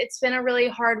and it's been a really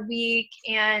hard week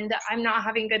and I'm not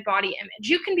having good body image.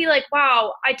 You can be like,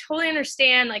 wow, I totally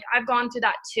understand. Like, I've gone through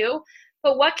that too.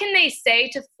 But what can they say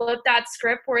to flip that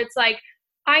script where it's like,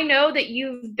 I know that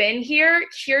you've been here.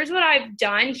 Here's what I've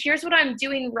done. Here's what I'm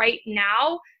doing right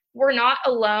now. We're not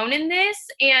alone in this.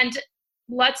 And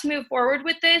let's move forward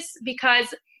with this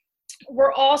because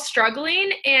we're all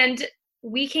struggling and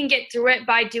we can get through it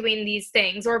by doing these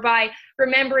things or by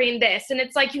remembering this. And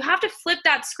it's like you have to flip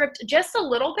that script just a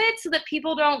little bit so that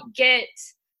people don't get,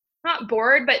 not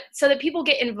bored, but so that people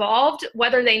get involved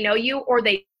whether they know you or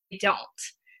they don't.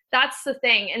 That's the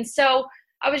thing. And so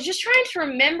I was just trying to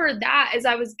remember that as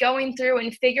I was going through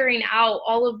and figuring out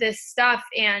all of this stuff.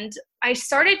 And I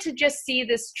started to just see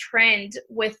this trend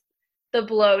with the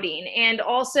bloating and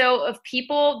also of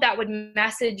people that would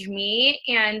message me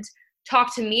and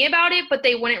talk to me about it, but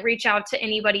they wouldn't reach out to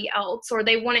anybody else or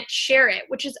they wouldn't share it,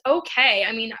 which is okay.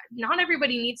 I mean, not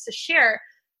everybody needs to share,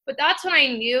 but that's when I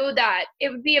knew that it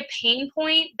would be a pain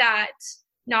point that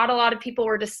not a lot of people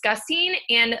were discussing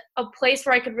and a place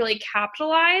where I could really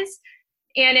capitalize.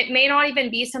 And it may not even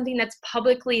be something that's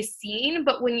publicly seen,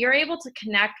 but when you're able to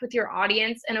connect with your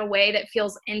audience in a way that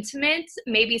feels intimate,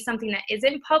 maybe something that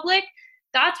isn't public,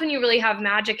 that's when you really have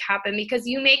magic happen because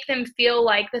you make them feel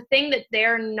like the thing that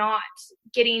they're not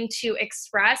getting to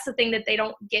express, the thing that they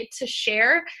don't get to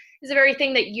share is the very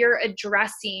thing that you're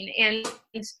addressing. And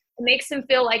it makes them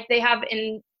feel like they have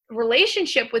a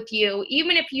relationship with you,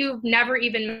 even if you've never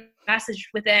even messaged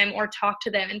with them or talked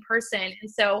to them in person. And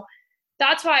so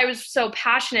that's why I was so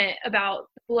passionate about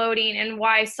bloating and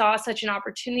why I saw such an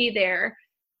opportunity there.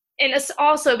 And it's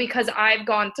also because I've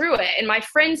gone through it and my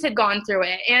friends had gone through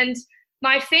it and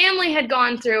my family had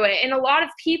gone through it. And a lot of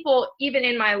people, even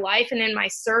in my life and in my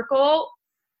circle,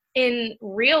 in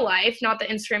real life, not that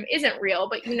Instagram isn't real,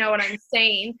 but you know what I'm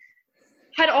saying,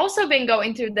 had also been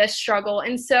going through this struggle.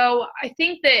 And so I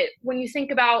think that when you think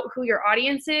about who your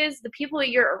audience is, the people that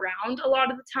you're around a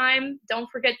lot of the time, don't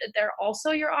forget that they're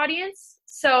also your audience.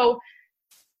 So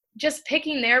just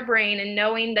picking their brain and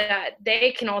knowing that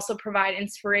they can also provide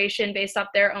inspiration based off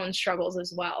their own struggles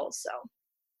as well. So.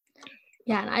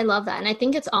 Yeah, and I love that. And I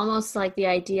think it's almost like the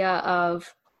idea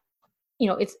of, you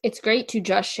know, it's great to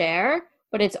just share,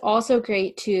 but it's also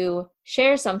great to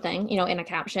share something, you know, in a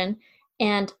caption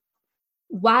and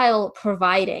while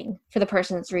providing for the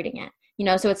person that's reading it, you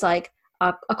know, so it's like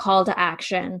a call to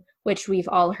action, which we've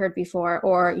all heard before,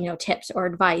 or, you know, tips or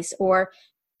advice, or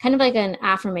kind of like an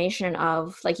affirmation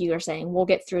of, like you were saying, we'll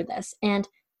get through this. And,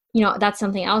 you know, that's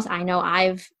something else I know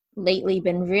I've lately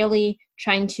been really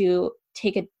trying to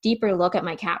take a deeper look at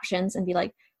my captions and be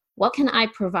like, what can I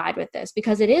provide with this?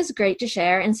 Because it is great to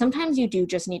share. And sometimes you do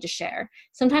just need to share.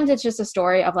 Sometimes it's just a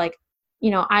story of like,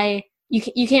 you know,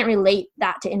 you can't relate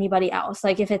that to anybody else.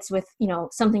 Like if it's with, you know,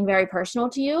 something very personal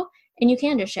to you and you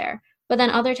can just share. But then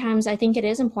other times I think it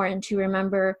is important to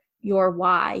remember your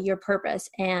why, your purpose,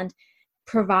 and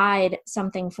provide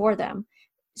something for them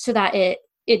so that it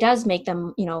does make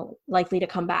them, you know, likely to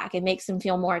come back. It makes them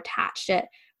feel more attached. It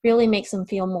really makes them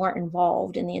feel more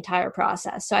involved in the entire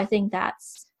process. So I think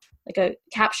that's like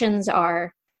captions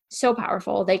are so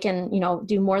powerful. They can, you know,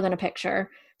 do more than a picture.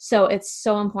 So it's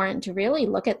so important to really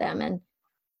look at them and,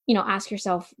 you know, ask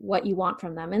yourself what you want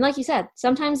from them. And like you said,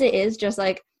 sometimes it is just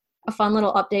like a fun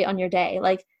little update on your day.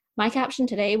 Like my caption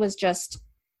today was just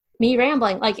me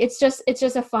rambling. Like it's just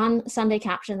a fun Sunday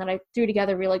caption that I threw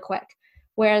together really quick.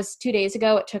 Whereas 2 days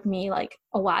ago, it took me like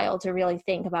a while to really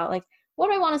think about like, what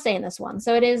do I want to say in this one?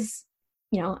 So it is,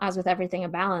 you know, as with everything, a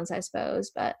balance, I suppose.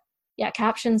 But yeah,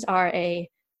 captions are a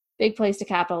big place to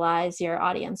capitalize your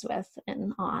audience with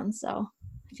and on. So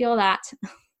I feel that.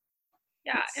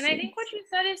 Yeah. And I think what you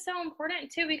said is so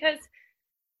important too, because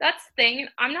that's the thing.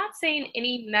 I'm not saying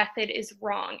any method is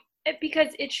wrong. because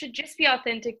it should just be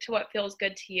authentic to what feels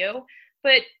good to you.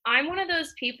 But I'm one of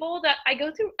those people that I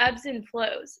go through ebbs and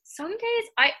flows. Some days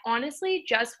I honestly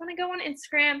just want to go on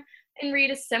Instagram and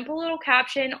read a simple little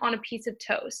caption on a piece of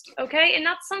toast, okay? And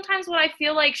that's sometimes what I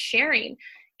feel like sharing.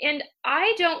 And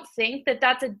I don't think that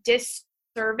that's a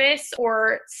disservice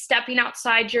or stepping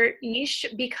outside your niche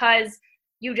because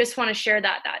you just want to share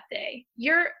that day.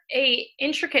 You're a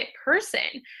intricate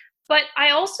person. But I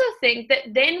also think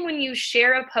that then when you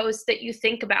share a post that you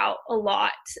think about a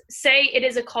lot, say it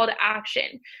is a call to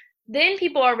action, then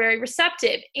people are very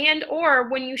receptive. And or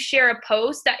when you share a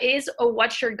post that is a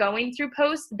what you're going through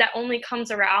post that only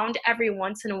comes around every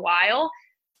once in a while,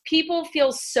 people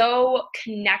feel so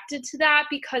connected to that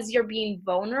because you're being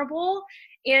vulnerable.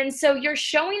 And so you're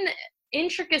showing the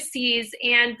intricacies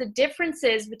and the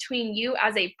differences between you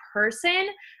as a person,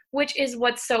 which is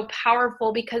what's so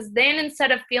powerful, because then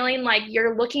instead of feeling like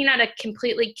you're looking at a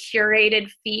completely curated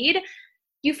feed,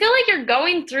 you feel like you're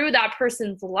going through that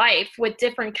person's life with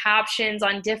different captions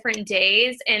on different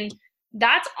days. And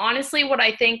that's honestly what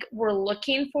I think we're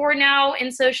looking for now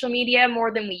in social media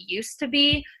more than we used to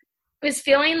be, is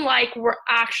feeling like we're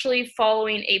actually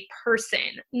following a person,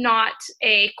 not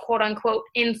a quote unquote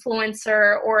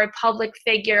influencer or a public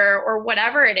figure or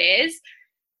whatever it is.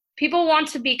 People want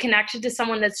to be connected to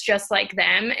someone that's just like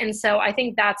them. And so I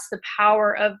think that's the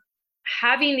power of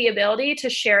having the ability to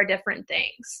share different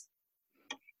things.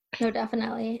 No,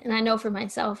 definitely. And I know for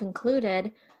myself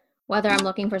included, whether I'm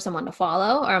looking for someone to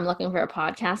follow or I'm looking for a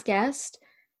podcast guest,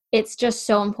 it's just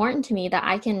so important to me that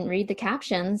I can read the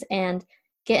captions and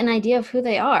get an idea of who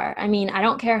they are. I mean, I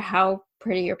don't care how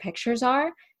pretty your pictures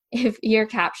are. If your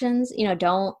captions,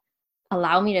 don't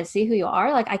allow me to see who you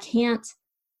are, like I can't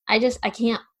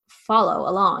follow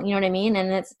along, you know what I mean?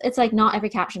 And it's like not every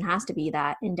caption has to be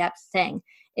that in-depth thing.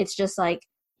 It's just like,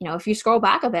 if you scroll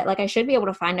back a bit, like I should be able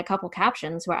to find a couple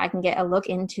captions where I can get a look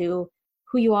into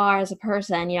who you are as a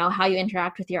person, how you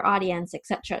interact with your audience, et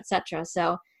cetera, et cetera.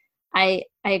 So I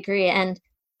agree. And,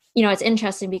 it's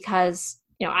interesting because,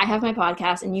 I have my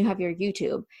podcast and you have your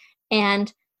YouTube,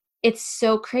 and it's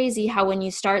so crazy how when you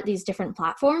start these different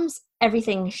platforms,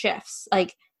 everything shifts.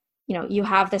 Like, you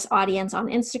have this audience on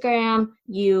Instagram,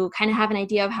 you kind of have an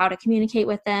idea of how to communicate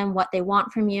with them, what they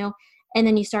want from you. And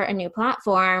then you start a new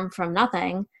platform from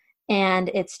nothing. And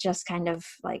it's just kind of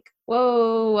like,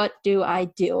 whoa, what do I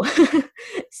do?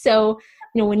 So,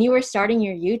 when you were starting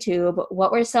your YouTube,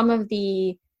 what were some of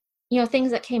the,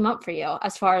 things that came up for you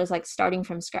as far as like starting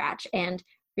from scratch and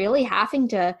really having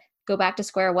to go back to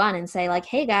square one and say like,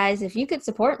 hey guys, if you could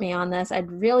support me on this,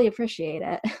 I'd really appreciate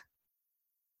it.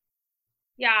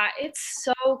 Yeah, it's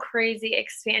so crazy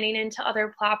expanding into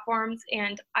other platforms.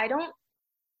 And I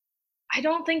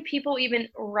don't think people even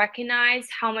recognize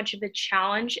how much of a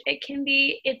challenge it can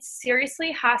be. It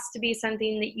seriously has to be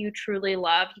something that you truly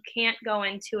love. You can't go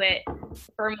into it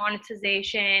for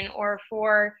monetization or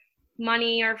for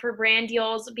money or for brand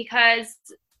deals, because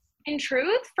in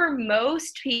truth, for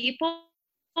most people,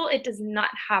 it does not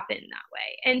happen that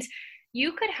way. And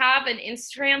you could have an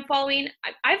Instagram following.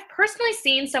 I've personally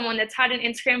seen someone that's had an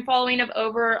Instagram following of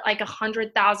over like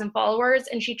 100,000 followers,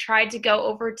 and she tried to go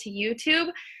over to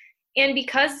YouTube. And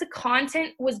because the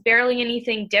content was barely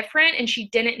anything different and she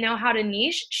didn't know how to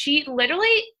niche, she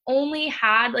literally only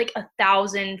had like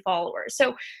 1,000 followers,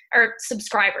 or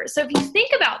subscribers. So if you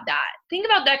think about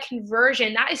that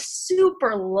conversion, that is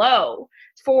super low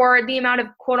for the amount of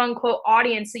quote unquote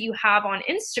audience that you have on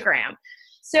Instagram.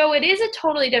 So it is a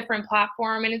totally different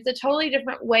platform, and it's a totally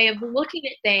different way of looking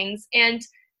at things. And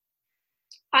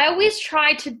I always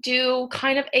try to do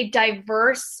kind of a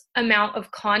diverse amount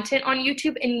of content on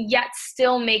YouTube and yet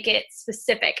still make it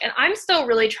specific. And I'm still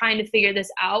really trying to figure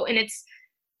this out. And it's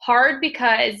hard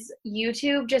because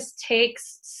YouTube just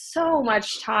takes so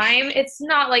much time. It's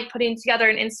not like putting together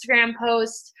an Instagram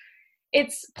post.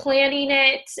 It's planning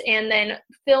it and then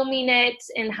filming it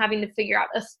and having to figure out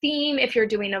a theme if you're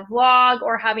doing a vlog,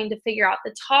 or having to figure out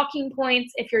the talking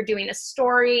points if you're doing a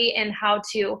story, and how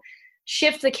to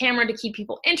shift the camera to keep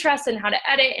people interested and how to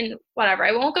edit and whatever.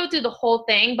 I won't go through the whole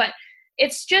thing, but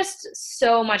it's just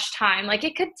so much time. Like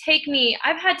it could take me,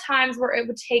 I've had times where it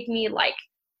would take me like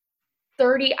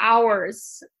 30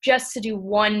 hours just to do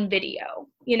one video,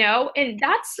 and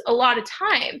that's a lot of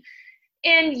time.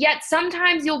 And yet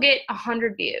sometimes you'll get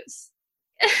 100 views.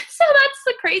 So that's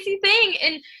the crazy thing.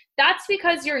 And that's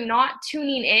because you're not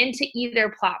tuning in to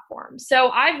either platform. So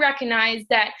I've recognized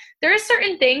that there are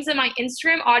certain things that my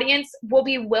Instagram audience will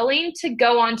be willing to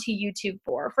go onto YouTube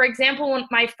for. For example, when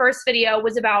my first video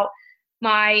was about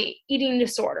my eating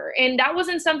disorder, and that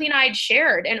wasn't something I had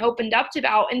shared and opened up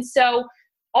about. And so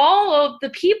all of the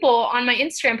people on my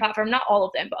Instagram platform, not all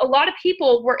of them, but a lot of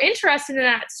people were interested in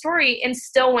that story and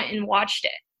still went and watched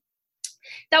it.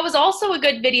 That was also a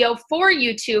good video for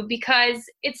YouTube because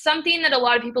it's something that a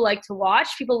lot of people like to watch.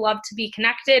 People love to be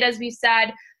connected, as we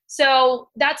said. So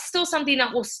that's still something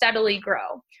that will steadily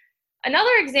grow.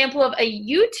 Another example of a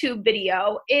YouTube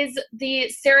video is the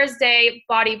Sarah's Day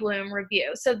Body Bloom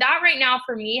review. So that right now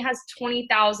for me has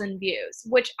 20,000 views,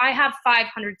 which I have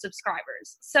 500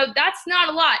 subscribers. So that's not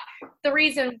a lot. The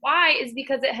reason why is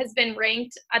because it has been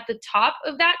ranked at the top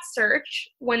of that search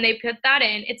when they put that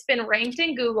in. It's been ranked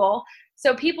in Google.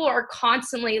 So people are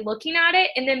constantly looking at it.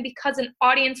 And then because an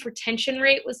audience retention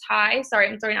rate was high, sorry,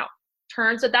 I'm throwing out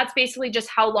terms, but that's basically just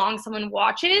how long someone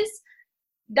watches.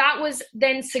 That was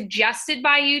then suggested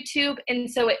by YouTube, and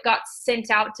so it got sent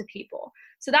out to people.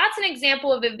 So that's an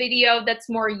example of a video that's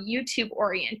more YouTube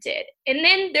oriented. And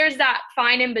then there's that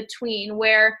fine in between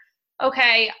where,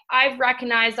 okay, I've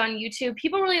recognized on YouTube,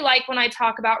 people really like when I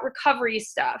talk about recovery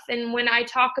stuff and when I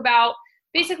talk about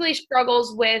basically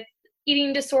struggles with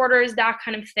eating disorders, that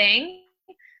kind of thing.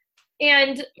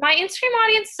 And my Instagram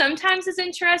audience sometimes is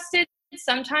interested,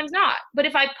 sometimes not. But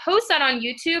if I post that on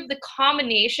YouTube, the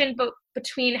combination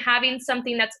between having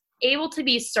something that's able to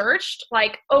be searched,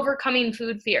 like overcoming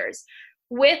food fears,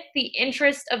 with the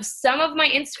interest of some of my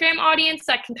Instagram audience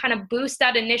that can kind of boost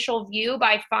that initial view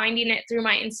by finding it through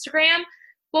my Instagram,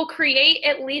 will create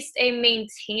at least a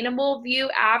maintainable view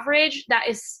average that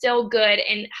is still good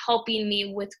and helping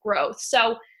me with growth.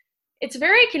 So it's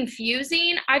very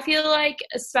confusing, I feel like,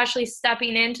 especially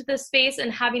stepping into this space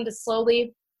and having to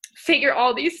slowly figure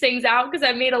all these things out because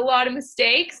I've made a lot of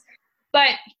mistakes.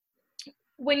 But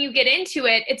when you get into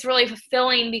it, it's really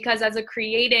fulfilling because as a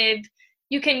creative,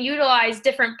 you can utilize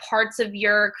different parts of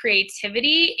your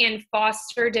creativity and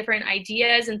foster different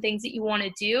ideas and things that you want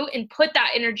to do and put that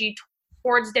energy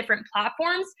towards different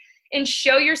platforms and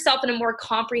show yourself in a more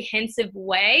comprehensive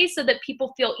way so that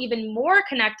people feel even more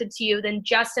connected to you than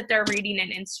just if they're reading an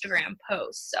Instagram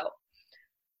post. So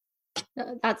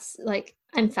that's like,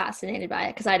 I'm fascinated by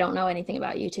it because I don't know anything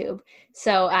about YouTube.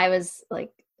 So I was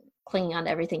like clinging on to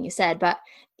everything you said. But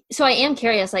so I am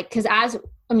curious, like, because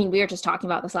we were just talking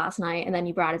about this last night and then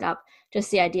you brought it up,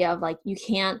 just the idea of like, you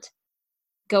can't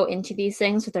go into these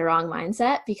things with the wrong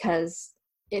mindset because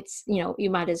it's, you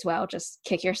might as well just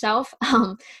kick yourself.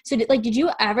 So did you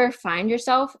ever find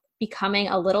yourself becoming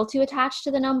a little too attached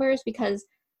to the numbers? Because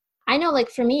I know, like,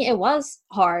 for me, it was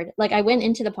hard. Like, I went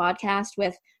into the podcast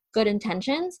with good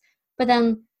intentions, but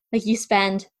then like you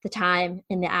spend the time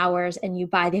and the hours and you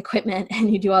buy the equipment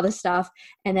and you do all this stuff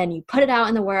and then you put it out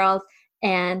in the world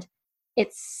and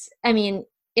unless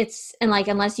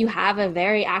you have a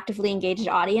very actively engaged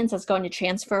audience that's going to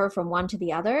transfer from one to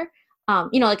the other,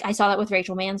 like I saw that with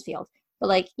Rachel Mansfield,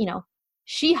 but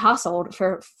she hustled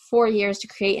for 4 years to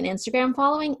create an Instagram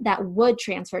following that would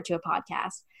transfer to a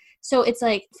podcast. So it's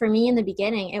like, for me in the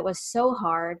beginning, it was so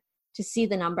hard to see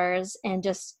the numbers and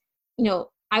just,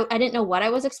 I didn't know what I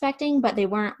was expecting, but they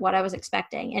weren't what I was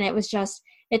expecting. And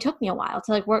it took me a while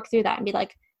to like work through that and be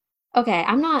like, okay,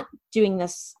 I'm not doing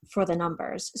this for the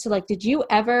numbers. So like, did you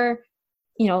ever,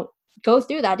 go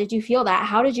through that? Did you feel that?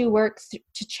 How did you work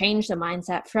to change the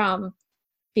mindset from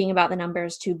being about the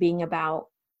numbers to being about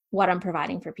what I'm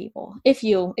providing for people, if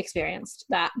you experienced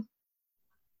that?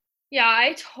 Yeah,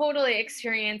 I totally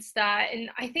experienced that. And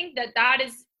I think that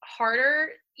is harder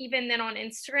even than on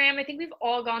Instagram. I think we've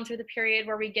all gone through the period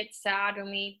where we get sad when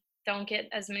we don't get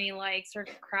as many likes or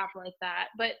crap like that.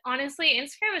 But honestly,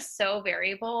 Instagram is so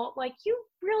variable. Like, you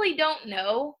really don't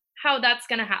know how that's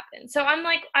going to happen. So I'm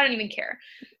like, I don't even care.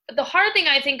 But the hard thing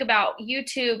I think about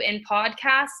YouTube and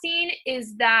podcasting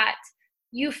is that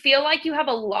you feel like you have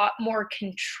a lot more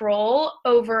control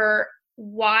over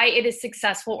why it is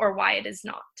successful or why it is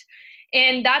not.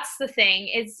 And that's the thing,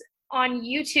 is on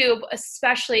YouTube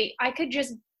especially, I could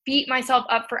just beat myself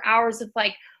up for hours of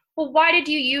like, well, why did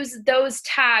you use those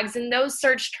tags and those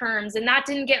search terms? And that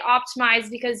didn't get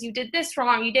optimized because you did this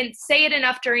wrong. You didn't say it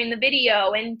enough during the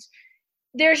video. And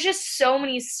there's just so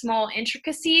many small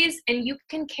intricacies and you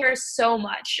can care so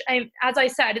much. As I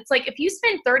said, it's like if you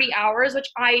spend 30 hours, which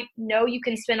I know you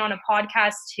can spend on a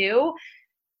podcast too,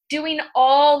 doing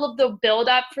all of the build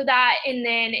up for that and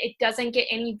then it doesn't get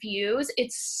any views,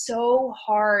 it's so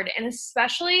hard. And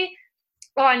especially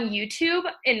on YouTube,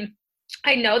 and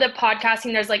I know that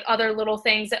podcasting, there's like other little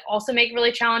things that also make it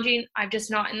really challenging. I'm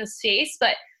just not in the space,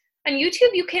 but on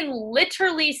YouTube, you can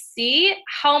literally see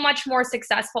how much more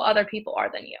successful other people are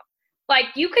than you. Like,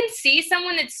 you can see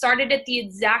someone that started at the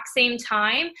exact same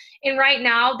time, and right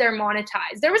now they're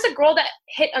monetized. There was a girl that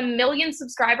hit 1 million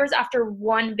subscribers after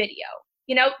one video.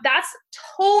 That's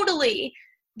totally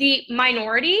the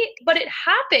minority, but it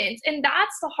happens. And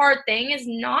that's the hard thing, is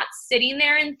not sitting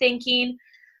there and thinking,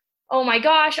 oh my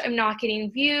gosh, I'm not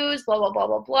getting views, blah, blah, blah,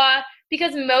 blah, blah.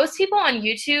 Because most people on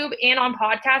YouTube and on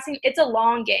podcasting, it's a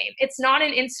long game. It's not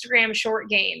an Instagram short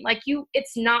game. Like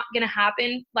it's not going to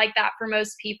happen like that for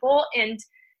most people. And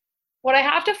what I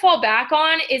have to fall back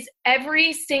on is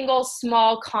every single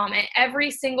small comment, every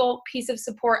single piece of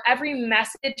support, every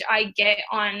message I get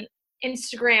on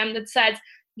Instagram that says,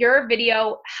 your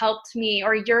video helped me,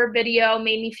 or your video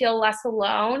made me feel less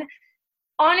alone.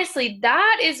 Honestly,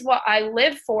 that is what I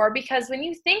live for, because when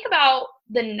you think about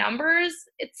the numbers,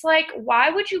 it's like,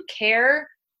 why would you care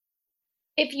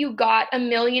if you got 1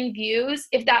 million views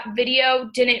if that video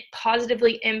didn't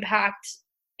positively impact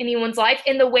anyone's life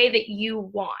in the way that you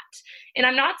want? And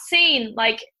I'm not saying,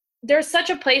 like, there's such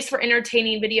a place for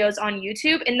entertaining videos on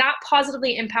YouTube, and that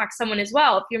positively impacts someone as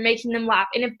well if you're making them laugh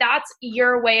and if that's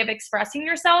your way of expressing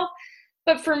yourself.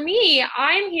 But for me,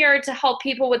 I'm here to help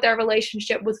people with their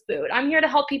relationship with food. I'm here to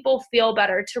help people feel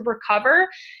better, to recover.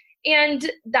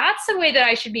 And that's the way that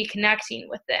I should be connecting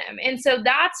with them. And so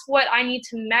that's what I need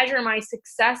to measure my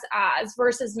success as,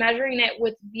 versus measuring it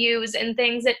with views and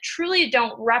things that truly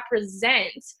don't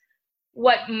represent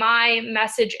what my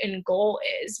message and goal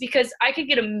is. Because I could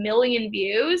get 1 million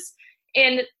views,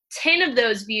 and 10 of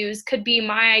those views could be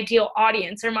my ideal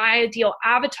audience or my ideal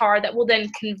avatar that will then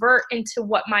convert into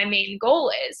what my main goal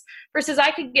is. Versus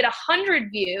I could get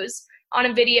 100 views on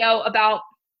a video about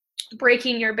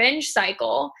breaking your binge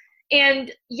cycle,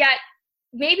 and yet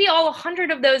maybe all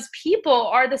 100 of those people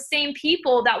are the same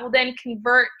people that will then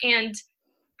convert and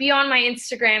be on my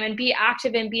Instagram and be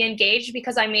active and be engaged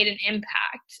because I made an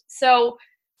impact. So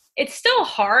it's still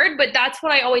hard, but that's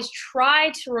what I always try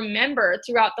to remember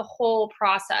throughout the whole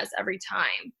process every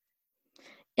time.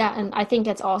 Yeah. And I think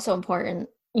it's also important,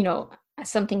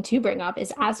 something to bring up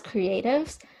is, as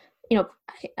creatives,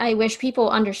 I wish people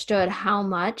understood how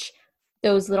much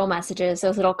those little messages,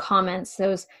 those little comments,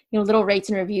 those, little rates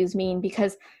and reviews mean,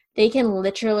 because they can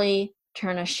literally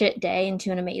turn a shit day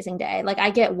into an amazing day. Like, I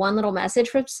get one little message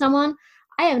from someone,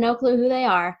 I have no clue who they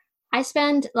are. I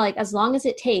spend like as long as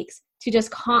it takes to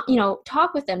just,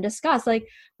 talk with them, discuss, like,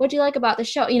 what do you like about the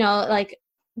show? Like,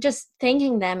 just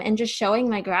thanking them and just showing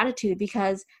my gratitude,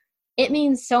 because it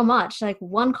means so much. Like,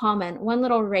 one comment, one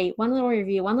little rate, one little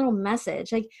review, one little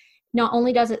message, like, not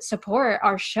only does it support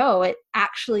our show, it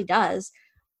actually does.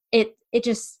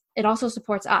 It also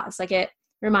supports us. Like, it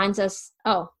reminds us,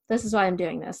 oh, this is why I'm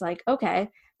doing this. Like, okay,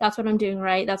 that's what I'm doing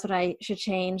right. That's what I should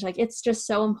change. Like, it's just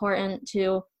so important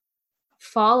to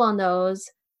fall on those,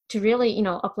 to really,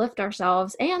 uplift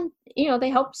ourselves, and, they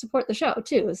help support the show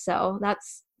too. So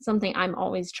that's something I'm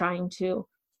always trying to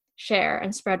share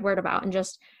and spread word about, and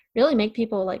just really make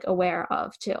people like aware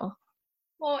of too.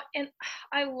 Well, and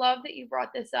I love that you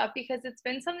brought this up, because it's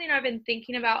been something I've been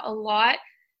thinking about a lot.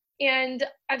 And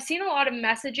I've seen a lot of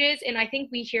messages, and I think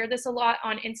we hear this a lot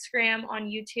on Instagram, on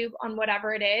YouTube, on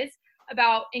whatever it is,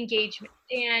 about engagement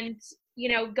and,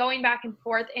 going back and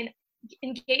forth. And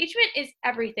engagement is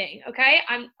everything, okay?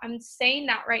 I'm saying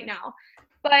that right now.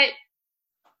 But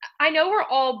I know we're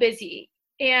all busy,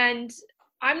 and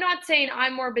I'm not saying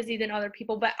I'm more busy than other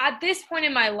people, but at this point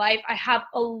in my life, I have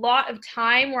a lot of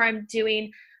time where I'm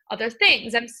doing other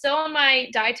things. I'm still in my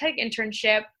dietetics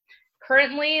internship.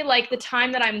 Currently, like, the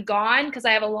time that I'm gone, because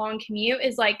I have a long commute,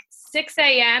 is like 6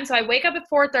 a.m. So I wake up at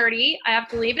 4:30. I have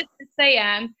to leave at 6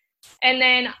 a.m. And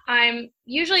then I'm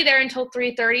usually there until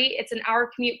 3:30. It's an hour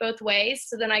commute both ways.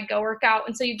 So then I go work out.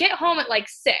 And so you get home at like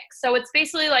 6. So it's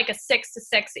basically like a 6 to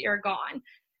 6 that you're gone.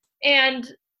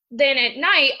 And then at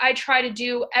night, I try to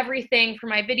do everything for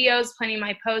my videos, planning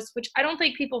my posts, which I don't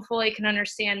think people fully can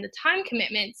understand the time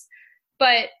commitments,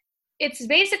 but it's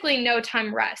basically no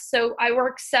time rest. So I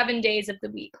work 7 days of the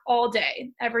week, all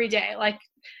day, every day, like,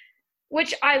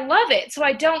 which I love it. So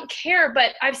I don't care,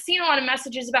 but I've seen a lot of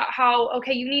messages about how,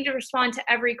 okay, you need to respond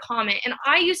to every comment. And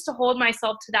I used to hold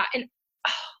myself to that. And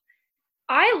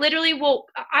I literally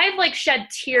I've like shed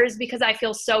tears because I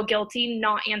feel so guilty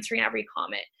not answering every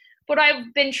comment. What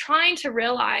I've been trying to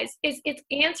realize is it's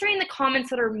answering the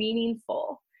comments that are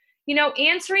meaningful.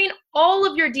 Answering all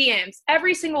of your DMs,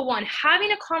 every single one,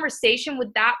 having a conversation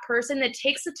with that person that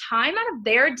takes the time out of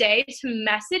their day to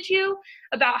message you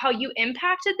about how you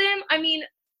impacted them. I mean,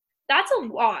 that's a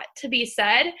lot to be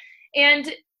said.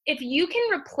 And if you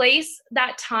can replace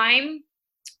that time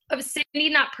of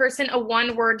sending that person a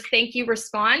one-word thank you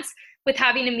response with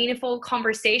having a meaningful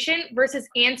conversation versus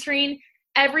answering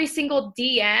every single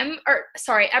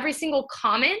every single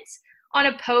comment on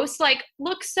a post, like,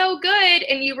 looks so good,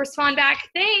 and you respond back,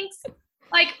 thanks.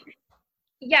 Like,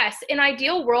 yes, in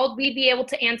ideal world, we'd be able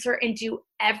to answer and do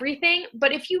everything.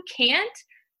 But if you can't,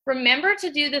 remember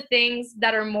to do the things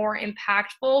that are more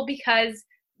impactful, because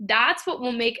that's what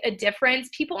will make a difference.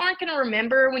 People aren't going to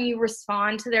remember when you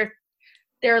respond to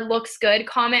their looks good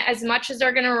comment as much as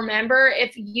they're going to remember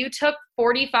if you took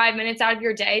 45 minutes out of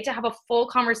your day to have a full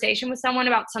conversation with someone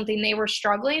about something they were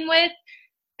struggling with.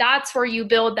 That's where you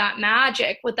build that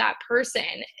magic with that person.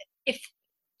 If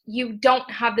you don't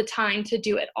have the time to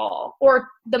do it all or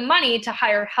the money to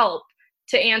hire help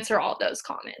to answer all those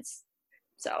comments.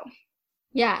 So,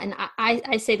 yeah. And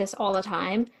I say this all the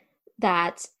time,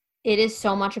 that it is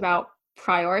so much about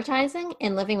prioritizing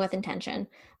and living with intention.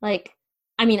 Like,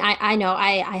 I mean, I know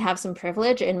I have some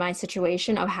privilege in my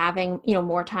situation of having,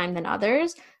 more time than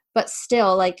others, but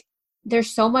still, like,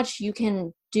 there's so much you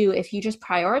can do if you just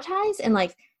prioritize and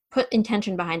like put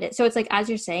intention behind it. So it's like, as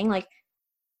you're saying, like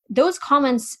those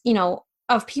comments,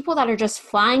 of people that are just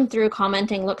flying through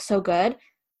commenting look so good.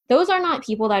 Those are not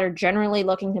people that are generally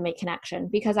looking to make connection,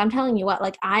 because I'm telling you what,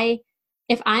 like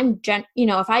if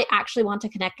I actually want to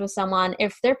connect with someone,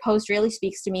 if their post really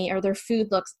speaks to me or their food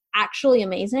looks actually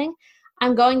amazing,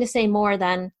 I'm going to say more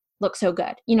than look so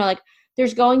good. Like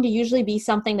there's going to usually be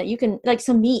something that you can, like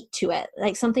some meat to it,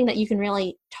 like something that you can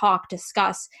really talk,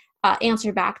 discuss,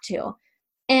 answer back to.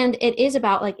 And it is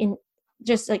about like in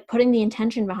just like putting the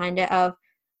intention behind it of,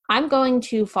 I'm going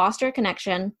to foster a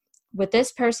connection with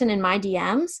this person in my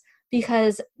DMs,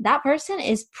 because that person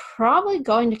is probably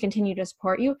going to continue to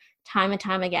support you time and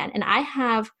time again. And I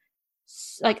have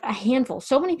like a handful,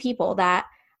 so many people that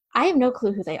I have no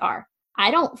clue who they are.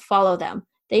 I don't follow them.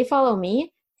 They follow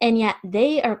me. And yet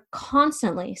they are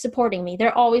constantly supporting me.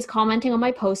 They're always commenting on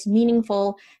my posts,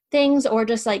 meaningful things, or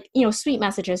just like, sweet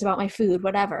messages about my food,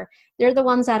 whatever. They're the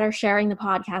ones that are sharing the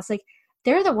podcast. Like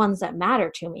they're the ones that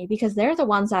matter to me, because they're the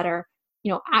ones that are,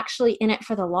 actually in it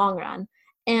for the long run.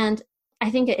 And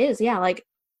I think it is, yeah, like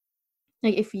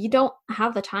if you don't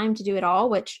have the time to do it all,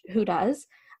 which who does,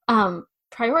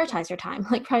 prioritize your time.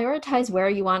 Like prioritize where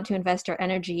you want to invest your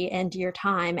energy and your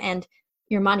time and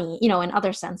your money, in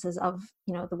other senses of,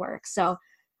 the work. So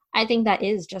I think that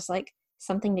is just like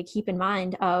something to keep in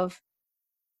mind of,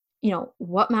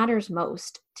 what matters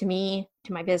most to me,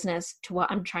 to my business, to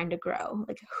what I'm trying to grow.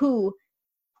 Like who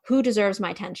deserves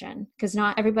my attention, because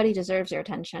not everybody deserves your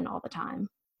attention all the time.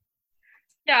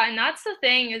 Yeah, and that's the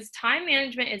thing, is time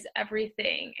management is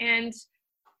everything. And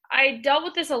I dealt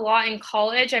with this a lot in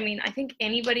college. I mean, I think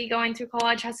anybody going through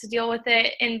college has to deal with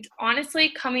it. And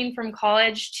honestly, coming from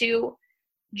college to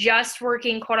just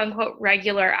working quote unquote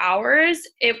regular hours,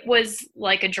 it was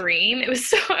like a dream. It was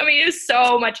it was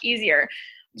so much easier.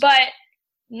 But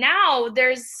now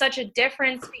there's such a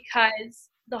difference, because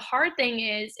the hard thing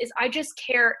is I just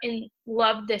care and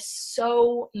love this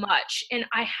so much. And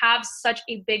I have such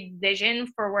a big vision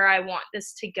for where I want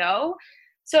this to go.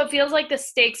 So it feels like the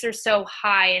stakes are so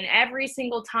high, and every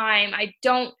single time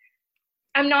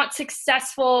I'm not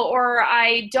successful, or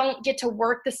I don't get to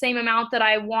work the same amount that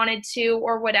I wanted to,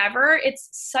 or whatever, it's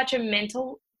such a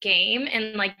mental game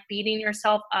and like beating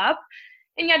yourself up.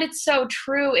 And yet it's so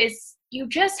true, is you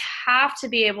just have to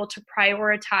be able to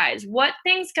prioritize what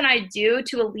things can I do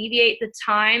to alleviate the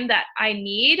time that I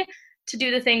need to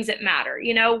do the things that matter.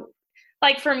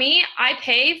 Like for me, I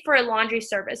pay for a laundry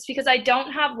service because I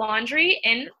don't have laundry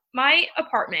in my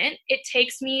apartment. It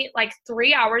takes me like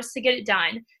 3 hours to get it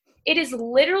done. It is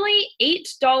literally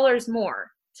 $8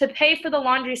 more to pay for the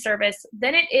laundry service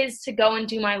than it is to go and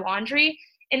do my laundry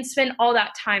and spend all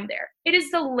that time there. It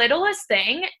is the littlest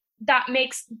thing that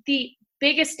makes the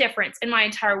biggest difference in my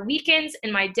entire weekends,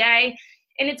 in my day.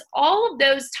 And it's all of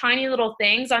those tiny little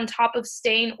things on top of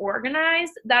staying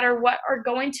organized that are what are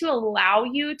going to allow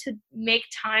you to make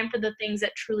time for the things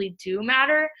that truly do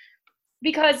matter.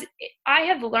 Because I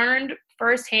have learned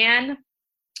firsthand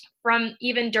from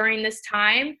even during this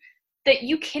time that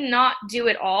you cannot do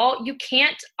it all. You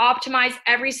can't optimize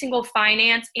every single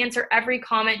finance, answer every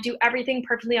comment, do everything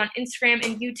perfectly on Instagram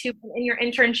and YouTube and in your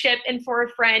internship and for a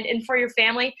friend and for your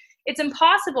family. It's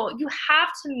impossible. You have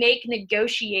to make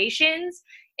negotiations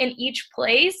in each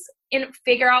place and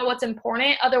figure out what's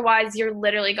important. Otherwise, you're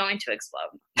literally going to explode.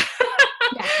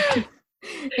 Yeah.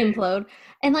 Implode.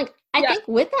 And like, I think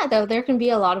with that though, there can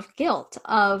be a lot of guilt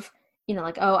of,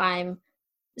 like, oh, I'm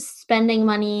spending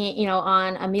money,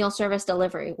 on a meal service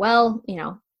delivery. Well,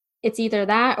 it's either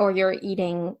that or you're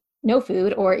eating no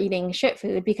food or eating shit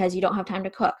food because you don't have time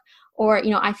to cook. Or,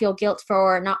 I feel guilt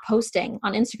for not posting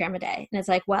on Instagram a day. And it's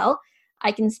like, well,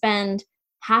 I can spend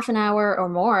half an hour or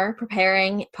more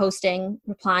preparing, posting,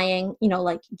 replying,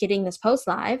 like getting this post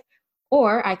live,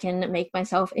 or I can make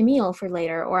myself a meal for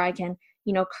later, or I can,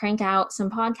 crank out some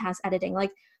podcast editing.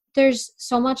 Like there's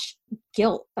so much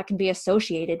guilt that can be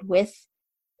associated with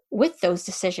those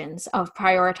decisions of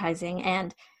prioritizing.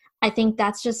 And I think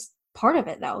that's just part of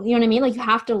it though. You know what I mean? Like you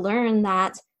have to learn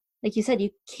that, like you said, you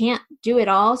can't do it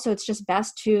all. So it's just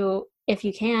best to, if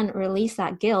you can, release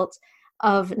that guilt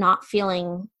of not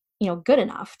feeling, good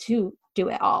enough to do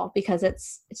it all, because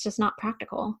it's just not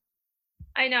practical.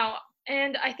 I know.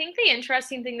 And I think the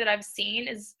interesting thing that I've seen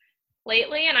is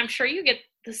lately, and I'm sure you get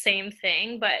the same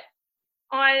thing, but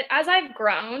as I've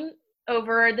grown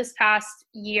over this past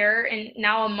year and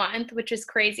now a month, which is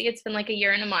crazy. It's been like a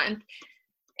year and a month.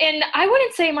 And I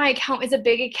wouldn't say my account is a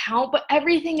big account, but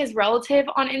everything is relative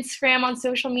on Instagram, on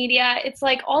social media. It's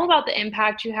like all about the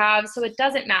impact you have, so it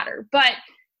doesn't matter. But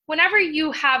whenever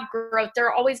you have growth, there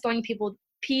are always going to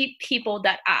be people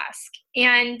that ask.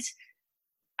 And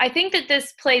I think that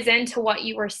this plays into what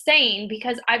you were saying,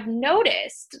 because I've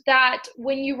noticed that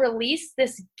when you release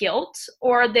this guilt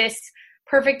or this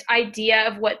perfect idea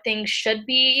of what things should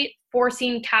be,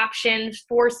 forcing captions,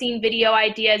 forcing video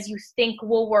ideas you think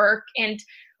will work, and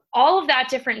all of that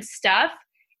different stuff,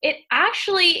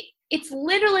 it's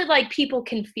literally like people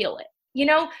can feel it.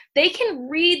 They can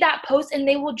read that post and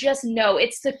they will just know.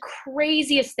 It's the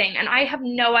craziest thing. And I have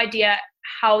no idea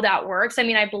how that works. I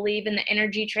mean, I believe in the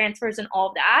energy transfers and all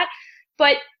of that,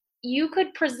 but you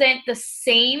could present the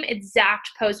same exact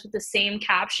post with the same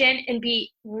caption and be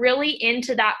really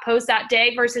into that post that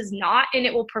day versus not, and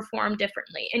it will perform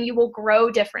differently and you will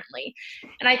grow differently.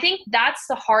 And I think that's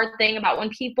the hard thing about when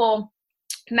people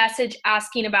message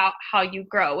asking about how you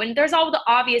grow. And there's all the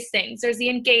obvious things. There's the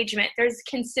engagement, there's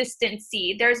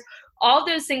consistency, there's all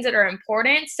those things that are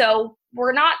important. So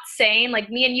we're not saying, like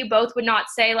me and you both would not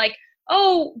say like,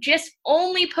 oh, just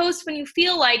only post when you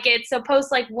feel like it. So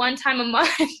post like one time a month.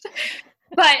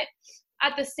 But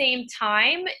at the same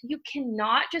time, you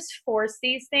cannot just force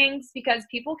these things because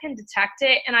people can detect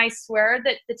it. And I swear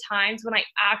that the times when I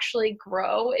actually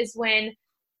grow is when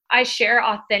I share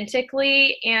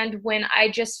authentically and when I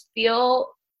just feel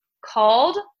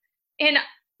called. And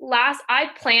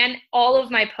I plan all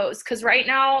of my posts because right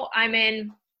now I'm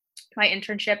in my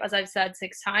internship, as I've said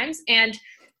 6 times, and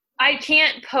I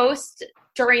can't post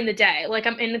during the day. Like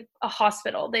I'm in a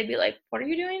hospital. They'd be like, what are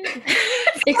you doing?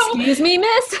 Excuse me,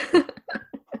 miss. So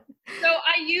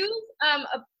I use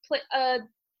a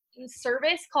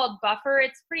service called Buffer.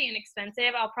 It's pretty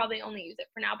inexpensive. I'll probably only use it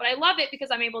for now, but I love it because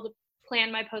I'm able to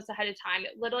plan my posts ahead of time.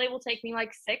 It literally will take me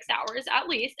like 6 hours at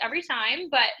least every time.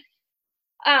 But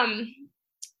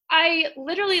I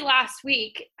literally last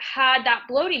week had that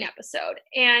bloating episode.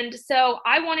 And so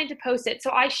I wanted to post it.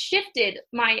 So I shifted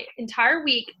my entire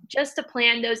week just to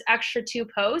plan those extra 2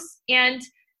 posts. And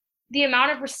the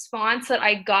amount of response that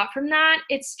I got from that,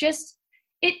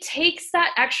 it takes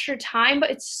that extra time,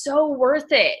 but it's so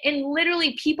worth it. And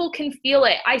literally people can feel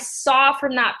it. I saw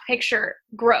from that picture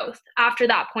growth after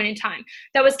that point in time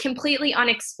that was completely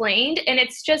unexplained. And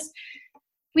it's just,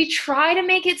 we try to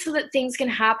make it so that things can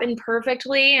happen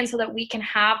perfectly and so that we can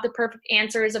have the perfect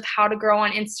answers of how to grow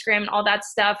on Instagram and all that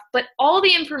stuff. But all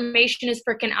the information is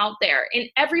freaking out there and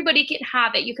everybody can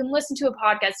have it. You can listen to a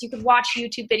podcast. You can watch a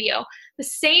YouTube video. The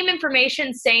same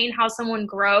information saying how someone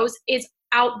grows is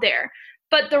out there.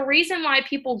 But the reason why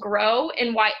people grow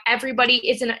and why everybody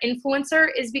is an influencer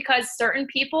is because certain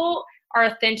people are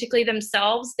authentically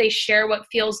themselves. They share what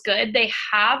feels good. They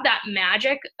have that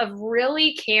magic of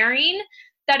really caring.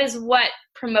 That is what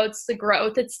promotes the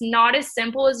growth. It's not as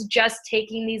simple as just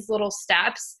taking these little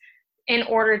steps in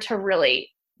order to really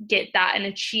get that and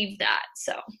achieve that.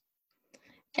 So,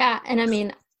 yeah. And I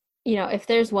mean, if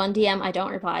there's one DM I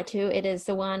don't reply to, it is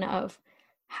the one of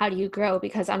how do you grow?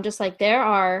 Because I'm just like, there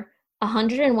are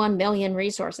 101 million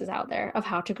resources out there of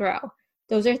how to grow.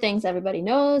 Those are things everybody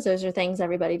knows. Those are things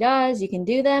everybody does. You can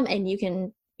do them and you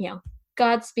can,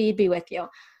 Godspeed be with you.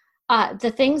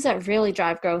 The things that really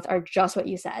drive growth are just what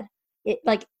you said.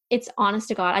 It's honest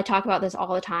to God. I talk about this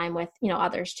all the time with,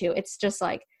 others too. It's just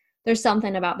like, there's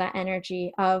something about that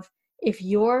energy of if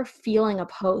you're feeling a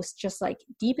post just like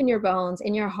deep in your bones,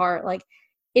 in your heart, like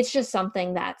it's just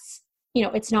something that's,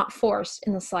 it's not forced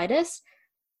in the slightest.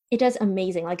 It does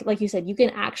amazing. Like you said, you can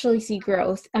actually see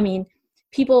growth. I mean,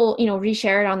 people,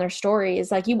 reshare it on their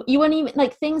stories. Like you wouldn't even,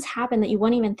 like things happen that you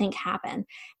wouldn't even think happen.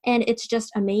 And it's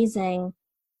just amazing.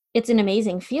 It's an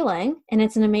amazing feeling and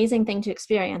it's an amazing thing to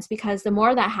experience because the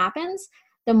more that happens,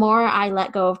 the more I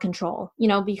let go of control,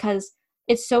 because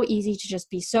it's so easy to just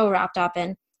be so wrapped up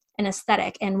in an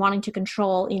aesthetic and wanting to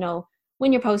control,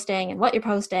 when you're posting and what you're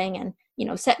posting and,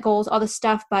 set goals, all this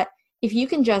stuff. But if you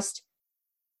can just,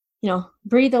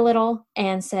 breathe a little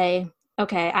and say,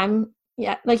 okay, I'm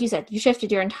yeah, like you said, you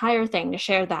shifted your entire thing to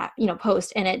share that, you know,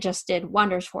 post, and it just did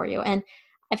wonders for you. And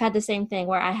I've had the same thing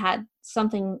where I had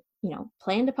something, you know,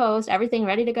 planned to post, everything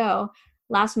ready to go.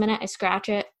 Last minute, I scratch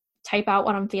it, type out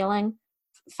what I'm feeling,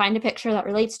 find a picture that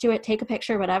relates to it, take a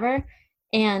picture, whatever,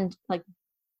 and like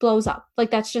blows up. Like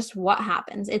that's just what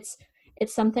happens. It's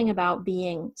something about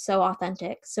being so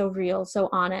authentic, so real, so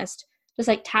honest, just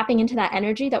like tapping into that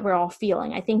energy that we're all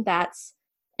feeling. I think that's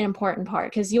an important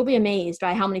part, because you'll be amazed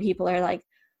by how many people are like,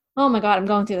 oh my God, I'm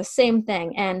going through the same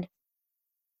thing. And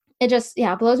it just,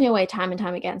 yeah, blows me away time and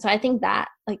time again. So I think that,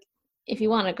 like, if you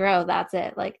want to grow, that's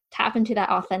it. Like, tap into that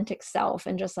authentic self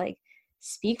and just like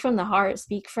speak from the heart,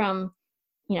 speak from,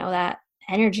 you know, that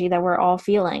energy that we're all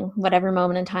feeling, whatever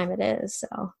moment in time it is.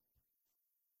 So.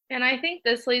 And I think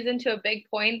this leads into a big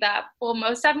point that will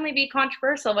most definitely be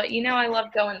controversial, but you know, I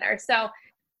love going there. So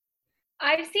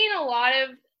I've seen a lot of,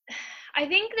 I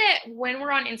think that when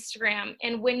we're on Instagram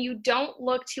and when you don't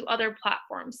look to other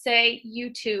platforms, say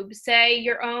YouTube, say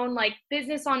your own like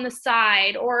business on the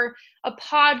side or a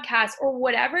podcast or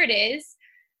whatever it is,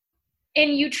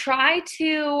 and you try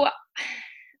to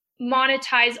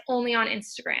monetize only on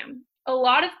Instagram, a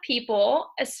lot of people,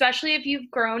 especially if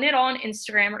you've grown it all on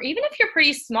Instagram, or even if you're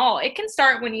pretty small, it can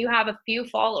start when you have a few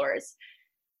followers,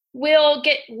 will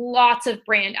get lots of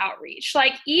brand outreach.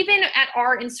 Like even at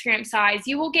our Instagram size,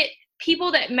 you will get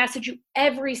people that message you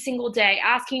every single day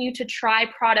asking you to try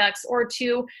products or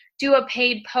to do a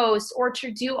paid post or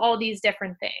to do all these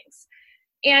different things.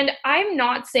 And I'm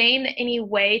not saying that any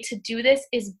way to do this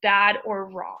is bad or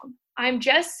wrong. I'm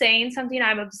just saying something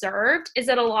I've observed is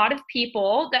that a lot of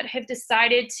people that have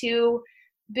decided to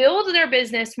build their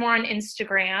business more on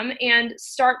Instagram and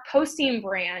start posting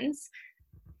brands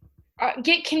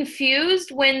get confused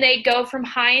when they go from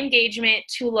high engagement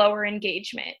to lower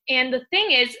engagement. And the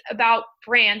thing is about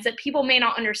brands that people may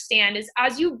not understand is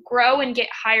as you grow and get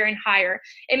higher and higher,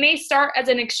 it may start as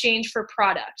an exchange for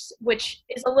products, which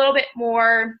is a little bit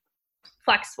more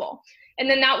flexible. And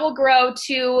then that will grow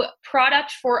to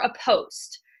product for a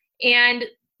post, and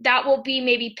that will be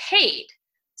maybe paid.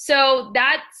 So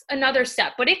that's another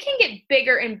step, but it can get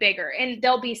bigger and bigger, and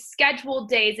there'll be scheduled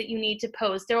days that you need to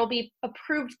post. There will be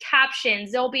approved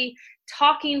captions. There'll be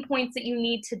talking points that you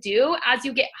need to do as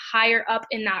you get higher up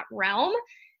in that realm.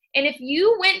 And if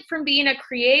you went from being a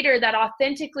creator that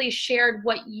authentically shared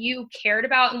what you cared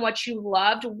about and what you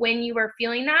loved when you were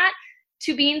feeling that,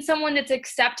 to being someone that's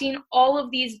accepting all of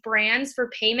these brands for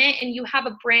payment, and you have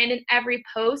a brand in every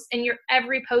post and your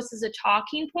every post is a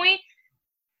talking point,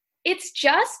 it's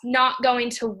just not going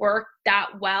to work that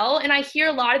well. And I hear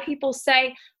a lot of people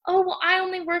say, oh, well, I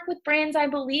only work with brands I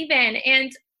believe in.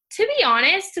 And to be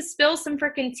honest, to spill some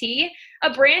freaking tea,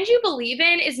 a brand you believe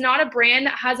in is not a brand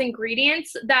that has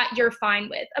ingredients that you're fine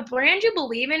with. A brand you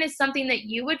believe in is something that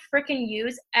you would freaking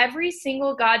use every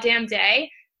single goddamn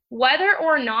day, whether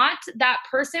or not that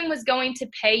person was going to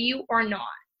pay you or not.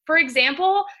 For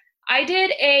example, I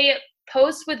did a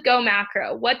post with Go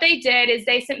Macro. What they did is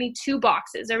they sent me 2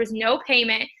 boxes. There was no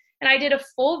payment, and I did a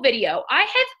full video. I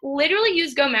have literally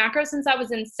used Go Macro since I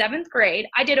was in 7th grade.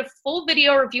 I did a full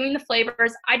video reviewing the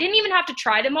flavors. I didn't even have to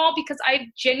try them all because I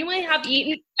genuinely have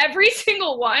eaten every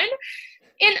single one.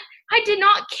 And I did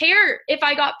not care if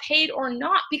I got paid or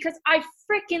not because I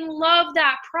freaking love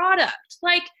that product.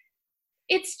 Like,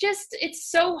 it's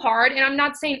so hard. And I'm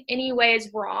not saying any way is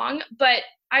wrong, but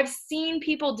I've seen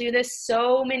people do this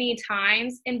so many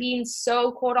times and being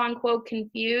so quote unquote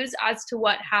confused as to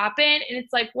what happened. And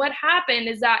it's like, what happened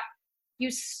is that you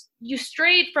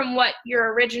strayed from what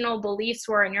your original beliefs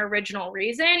were and your original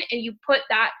reason, and you put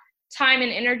that time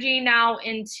and energy now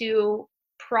into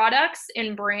products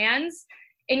and brands,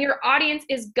 and your audience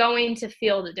is going to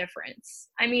feel the difference.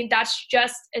 I mean, that's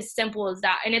just as simple as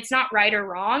that. And it's not right or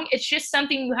wrong. It's just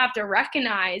something you have to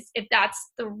recognize if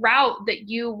that's the route that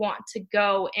you want to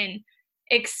go in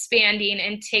expanding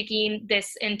and taking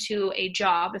this into a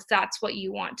job, if that's what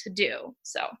you want to do.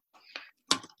 So.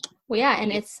 Well, yeah.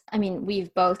 And I mean,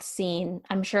 we've both seen,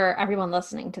 I'm sure everyone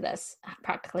listening to this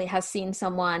practically has seen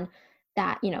someone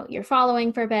that, you know, you're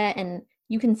following for a bit and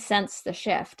you can sense the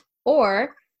shift.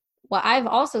 Or what I've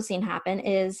also seen happen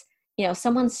is, you know,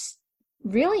 someone's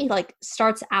really like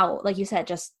starts out, like you said,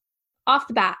 just off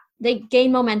the bat, they gain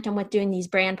momentum with doing these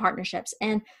brand partnerships.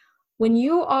 And when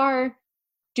you are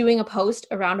doing a post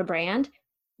around a brand,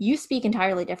 you speak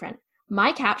entirely different.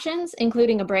 My captions,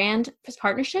 including a brand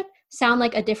partnership, sound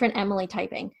like a different Emily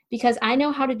typing because I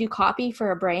know how to do copy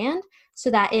for a brand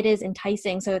so that it is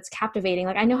enticing, so it's captivating.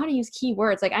 Like I know how to use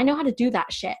keywords. Like I know how to do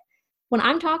that shit. When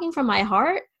I'm talking from my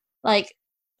heart, like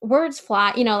words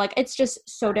fly, you know, like it's just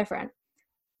so different.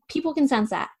 People can sense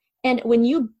that. And when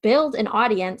you build an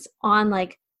audience on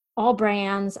like all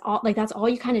brands, all like that's all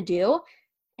you kind of do.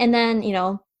 And then, you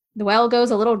know, the well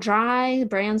goes a little dry,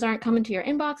 brands aren't coming to your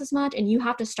inbox as much, and you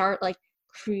have to start like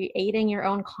creating your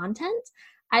own content.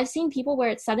 I've seen people where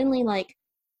it's suddenly like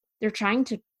they're trying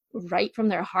to write from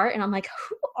their heart, and I'm like,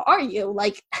 who are you?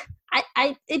 Like,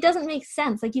 it doesn't make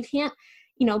sense. Like, you can't,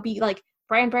 you know, be like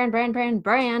brand,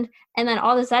 and then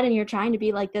all of a sudden you're trying to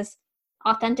be like this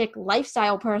authentic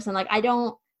lifestyle person. Like, I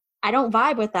don't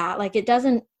vibe with that. Like, it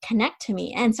doesn't connect to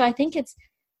me. And so I think it's,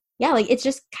 yeah, like it's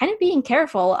just kind of being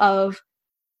careful of,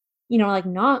 you know, like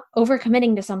not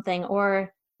overcommitting to something,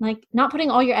 or like not putting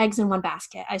all your eggs in one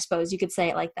basket. I suppose you could say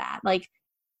it like that. Like,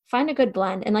 find a good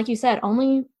blend. And like you said,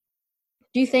 only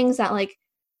do things that like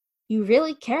you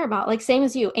really care about. Like, same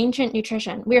as you, Ancient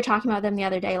Nutrition. We were talking about them the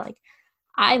other day. Like,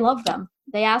 I love them.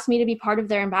 They asked me to be part of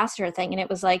their ambassador thing. And it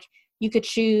was like, you could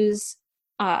choose,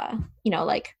 you know,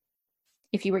 like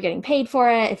if you were getting paid for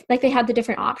it, if, like they had the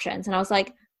different options. And I was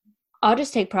like, I'll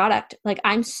just take product. Like,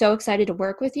 I'm so excited to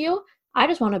work with you. I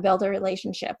just want to build a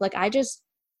relationship. Like, I just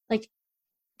like,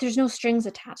 there's no strings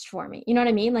attached for me. You know what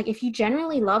I mean? Like, if you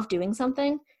generally love doing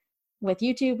something with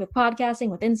YouTube, with podcasting,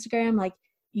 with Instagram, like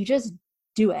you just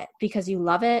do it because you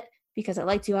love it, because it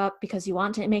lights you up, because you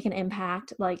want to make an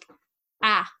impact. Like,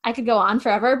 I could go on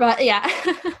forever, but yeah.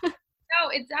 No,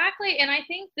 exactly. And I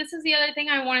think this is the other thing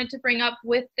I wanted to bring up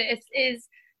with this is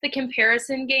the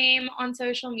comparison game on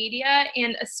social media,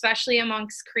 and especially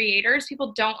amongst creators.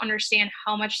 People don't understand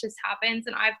how much this happens,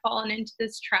 and I've fallen into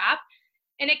this trap.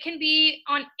 And it can be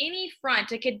on any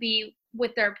front. It could be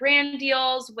with their brand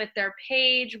deals, with their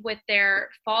page, with their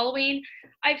following.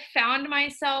 I've found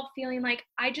myself feeling like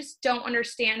I just don't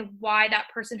understand why that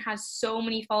person has so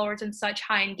many followers and such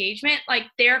high engagement. Like,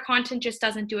 their content just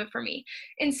doesn't do it for me.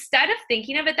 Instead of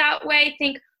thinking of it that way,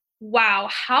 think, wow,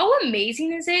 how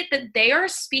amazing is it that they are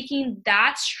speaking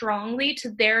that strongly to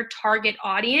their target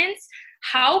audience?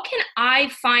 How can I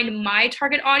find my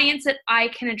target audience that I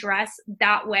can address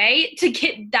that way to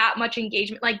get that much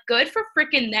engagement? Like, good for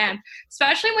freaking them,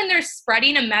 especially when they're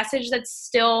spreading a message that's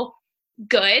still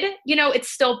good. You know, it's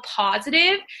still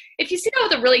positive. If you see that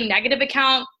with a really negative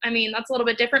account, I mean, that's a little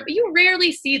bit different, but you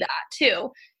rarely see that too.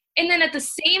 And then at the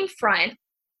same front,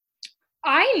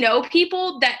 I know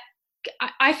people that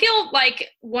I feel like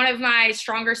one of my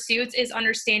stronger suits is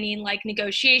understanding like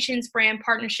negotiations, brand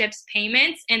partnerships,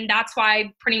 payments. And that's why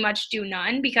I pretty much do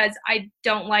none, because I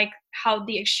don't like how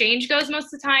the exchange goes most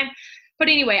of the time. But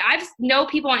anyway, I know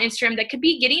people on Instagram that could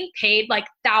be getting paid like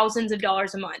thousands of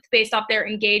dollars a month based off their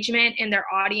engagement and their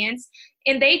audience.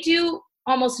 And they do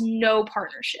almost no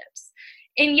partnerships.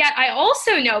 And yet I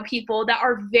also know people that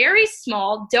are very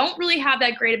small, don't really have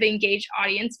that great of an engaged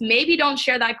audience, maybe don't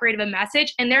share that great of a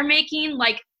message, and they're making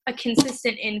like a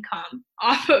consistent income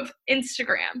off of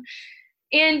Instagram.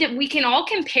 And we can all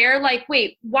compare, like,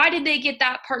 wait, why did they get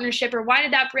that partnership, or why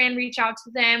did that brand reach out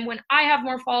to them when I have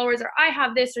more followers, or I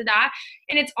have this or that?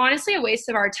 And it's honestly a waste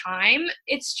of our time.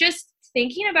 It's just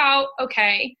thinking about,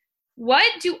 okay, what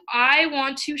do I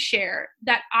want to share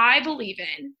that I believe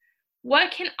in?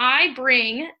 What can I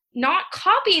bring, not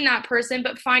copying that person,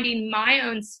 but finding my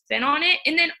own spin on it?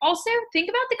 And then also think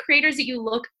about the creators that you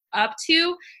look up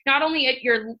to, not only at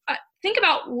your, think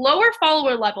about lower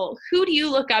follower level. Who do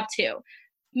you look up to?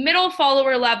 Middle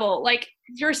follower level, like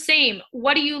your same.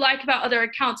 What do you like about other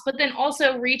accounts? But then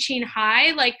also reaching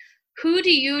high, like who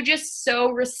do you just so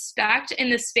respect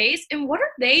in the space, and what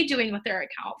are they doing with their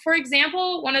account? For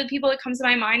example, one of the people that comes to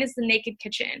my mind is the Naked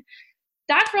Kitchen.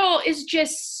 That girl is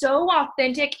just so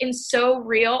authentic and so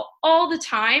real all the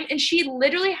time. And she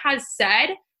literally has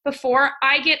said before,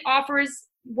 I get offers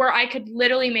where I could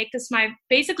literally make this my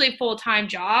basically full-time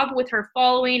job with her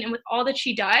following and with all that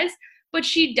she does, but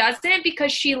she doesn't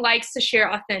because she likes to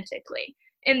share authentically.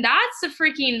 And that's the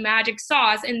freaking magic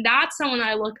sauce. And that's someone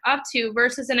I look up to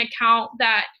versus an account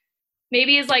that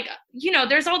maybe is like, you know,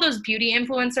 there's all those beauty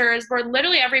influencers where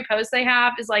literally every post they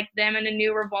have is like them in a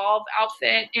new Revolve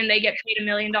outfit and they get paid $1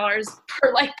 million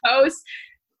per like post.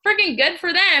 Freaking good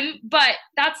for them, but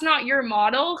that's not your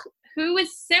model. Who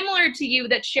is similar to you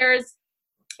that shares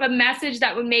a message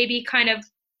that would maybe kind of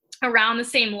around the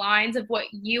same lines of what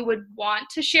you would want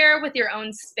to share with your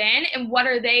own spin, and what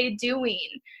are they doing?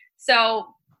 So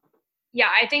yeah,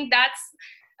 I think that's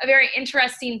a very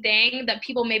interesting thing that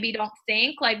people maybe don't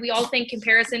think. Like, we all think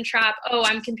comparison trap, oh,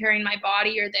 I'm comparing my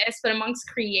body or this, but amongst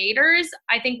creators,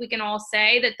 I think we can all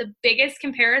say that the biggest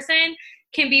comparison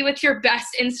can be with your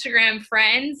best Instagram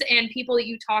friends and people that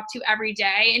you talk to every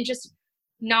day, and just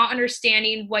not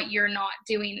understanding what you're not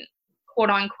doing,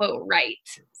 quote unquote, right.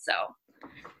 So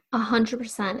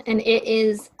 100%. And it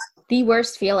is the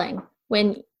worst feeling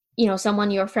when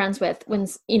someone you're friends with when,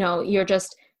 you're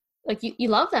just like, you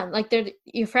love them, like they're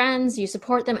your friends, you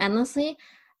support them endlessly.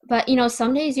 But,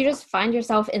 some days you just find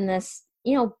yourself in this,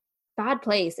 bad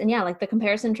place. And yeah, like the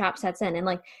comparison trap sets in and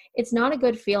like, it's not a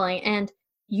good feeling. And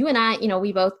you and I,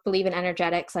 we both believe in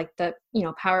energetics, like the,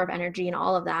 power of energy and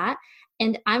all of that.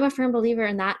 And I'm a firm believer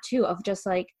in that too, of just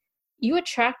like, you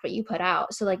attract what you put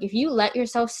out. So like, if you let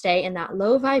yourself stay in that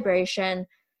low vibration,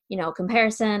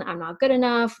 comparison, I'm not good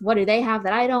enough, what do they have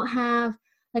that I don't have?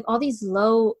 Like all these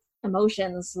low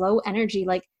emotions, low energy,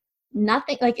 like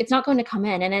nothing, like it's not going to come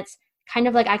in. And it's kind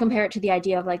of like, I compare it to the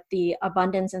idea of like the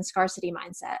abundance and scarcity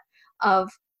mindset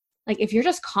of like, if you're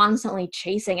just constantly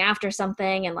chasing after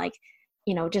something and like,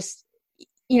 just,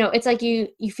 it's like you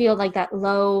feel like that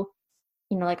low,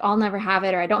 like I'll never have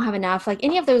it, or I don't have enough, like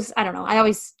any of those, I don't know. I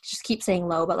always just keep saying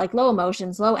low, but like low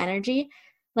emotions, low energy,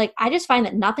 like I just find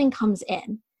that nothing comes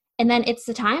in. And then it's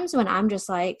the times when I'm just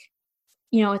like,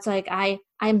 it's like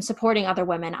I'm supporting other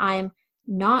women. I'm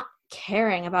not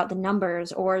caring about the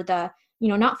numbers or the,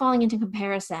 not falling into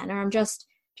comparison, or I'm just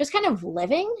kind of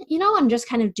living, and just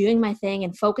kind of doing my thing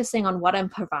and focusing on what I'm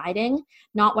providing,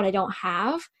 not what I don't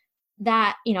have.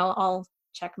 That, I'll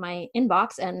check my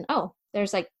inbox and, oh,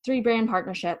 there's like 3 brand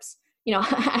partnerships,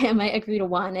 I might agree to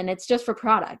one and it's just for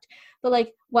product. But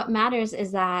like what matters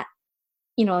is that,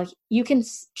 like you can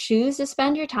choose to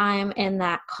spend your time in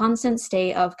that constant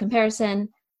state of comparison,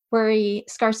 worry,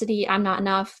 scarcity, I'm not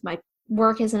enough, my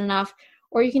work isn't enough,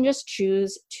 or you can just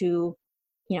choose to,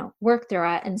 work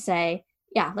through it and say,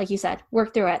 yeah, like you said,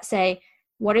 work through it, say,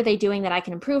 what are they doing that I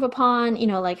can improve upon?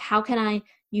 Like how can I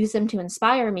use them to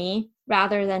inspire me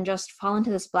rather than just fall into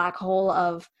this black hole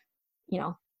of,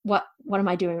 what am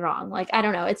I doing wrong? Like, I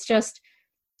don't know. It's just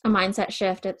a mindset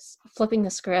shift. It's flipping the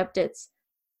script. It's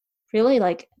really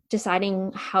like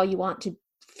deciding how you want to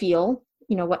feel,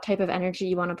 what type of energy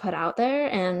you want to put out there.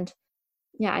 And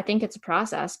yeah, I think it's a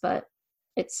process, but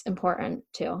it's important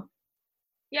too.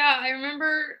 Yeah, I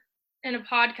remember in a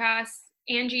podcast,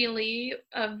 Angie Lee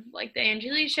of like the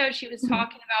Angie Lee show, she was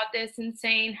talking about this and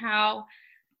saying how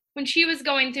when she was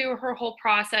going through her whole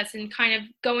process and kind of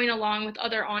going along with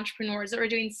other entrepreneurs that were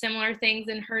doing similar things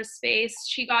in her space,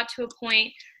 she got to a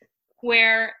point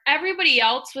where everybody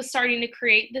else was starting to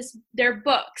create their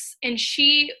books, and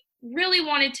she really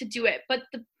wanted to do it, but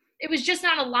it was just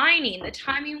not aligning. The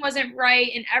timing wasn't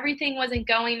right and everything wasn't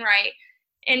going right.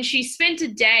 And she spent a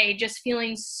day just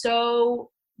feeling so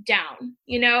down,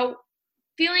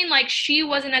 feeling like she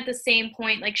wasn't at the same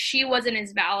point, like she wasn't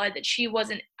as valid, that she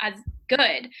wasn't as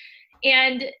good.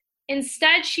 And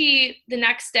instead the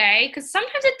next day, because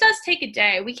sometimes it does take a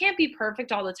day, we can't be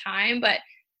perfect all the time, but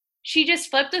she just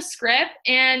flipped the script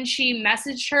and she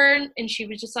messaged her and she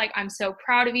was just like, I'm so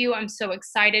proud of you. I'm so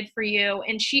excited for you.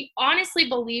 And she honestly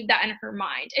believed that in her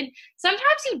mind. And sometimes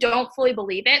you don't fully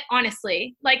believe it,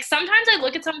 honestly. Like sometimes I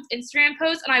look at someone's Instagram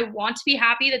post and I want to be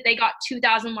happy that they got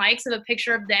 2,000 likes of a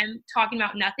picture of them talking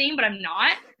about nothing, but I'm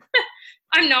not.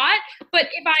 I'm not. But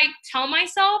if I tell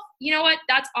myself, you know what,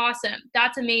 that's awesome.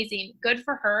 That's amazing. Good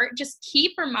for her. Just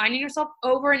keep reminding yourself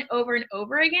over and over and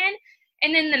over again.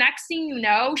 And then the next thing you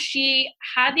know, she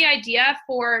had the idea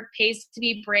for Pays to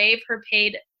Be Brave, her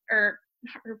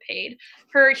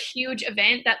huge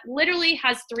event that literally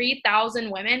has 3,000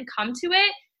 women come to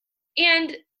it.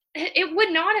 And it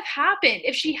would not have happened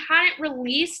if she hadn't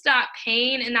released that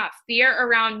pain and that fear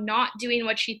around not doing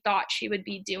what she thought she would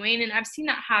be doing. And I've seen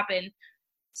that happen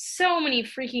so many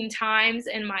freaking times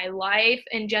in my life.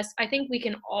 And just, I think we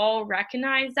can all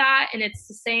recognize that. And it's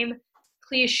the same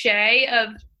cliche of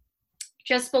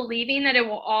just believing that it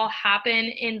will all happen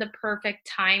in the perfect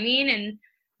timing. And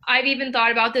I've even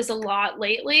thought about this a lot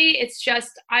lately. It's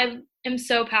just, I am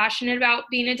so passionate about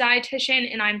being a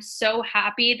dietitian and I'm so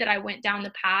happy that I went down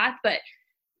the path. But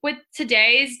with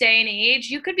today's day and age,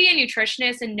 you could be a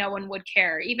nutritionist and no one would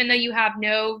care. Even though you have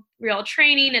no real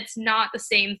training, it's not the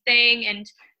same thing. And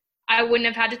I wouldn't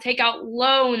have had to take out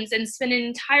loans and spend an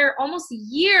entire almost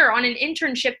year on an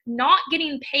internship not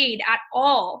getting paid at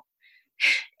all.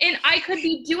 And I could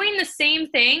be doing the same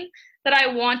thing that I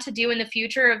want to do in the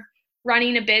future of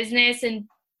running a business and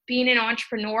being an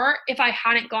entrepreneur if I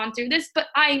hadn't gone through this. But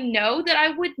I know that I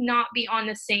would not be on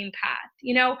the same path.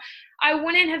 I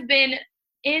wouldn't have been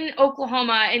in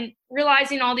Oklahoma and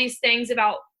realizing all these things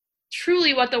about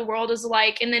truly what the world is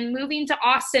like, and then moving to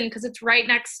Austin because it's right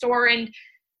next door. And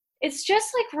it's just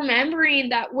like remembering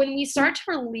that when we start to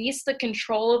release the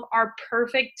control of our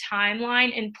perfect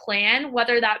timeline and plan,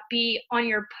 whether that be on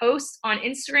your posts, on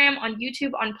Instagram, on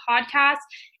YouTube, on podcasts,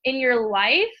 in your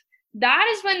life,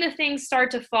 that is when the things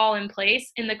start to fall in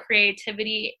place and the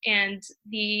creativity and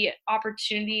the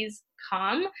opportunities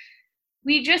come.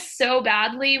 we just so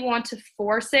badly want to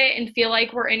force it and feel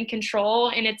like we're in control.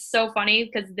 And it's so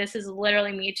funny because this is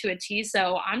literally me to a T.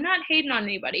 So I'm not hating on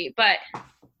anybody, but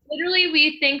literally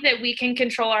we think that we can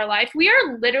control our life. We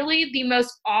are literally the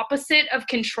most opposite of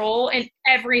control in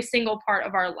every single part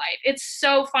of our life. It's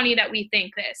so funny that we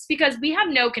think this because we have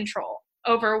no control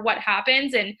over what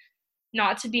happens, and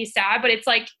not to be sad, but it's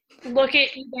like, look at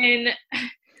even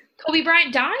Kobe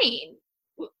Bryant dying.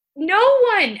 No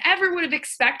one ever would have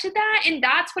expected that. And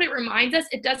that's what it reminds us.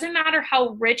 It doesn't matter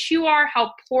how rich you are,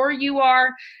 how poor you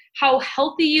are, how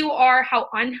healthy you are, how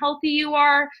unhealthy you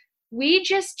are. We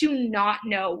just do not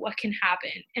know what can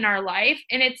happen in our life.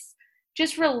 And it's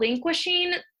just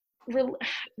relinquishing,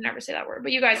 never say that word,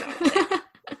 but you guys know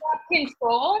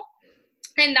control.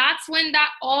 And that's when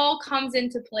that all comes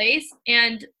into place.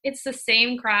 And it's the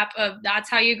same crap of that's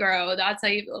how you grow. That's how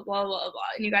you blah, blah, blah, blah.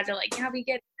 And you guys are like, yeah, we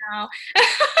get it now.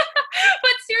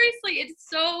 But seriously, it's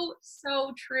so,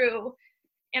 so true.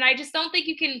 And I just don't think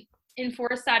you can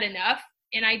enforce that enough.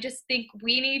 And I just think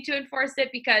we need to enforce it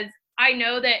because I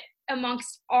know that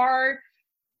amongst our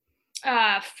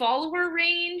follower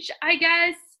range, I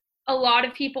guess, a lot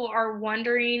of people are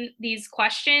wondering these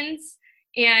questions.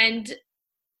 And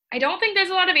I don't think there's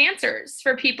a lot of answers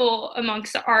for people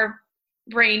amongst our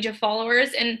range of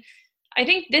followers. And I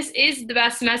think this is the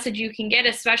best message you can get,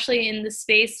 especially in the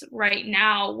space right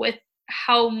now with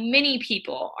how many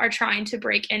people are trying to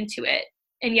break into it.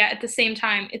 And yet at the same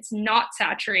time, it's not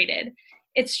saturated.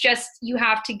 It's just you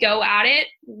have to go at it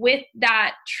with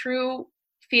that true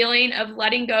feeling of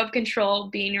letting go of control,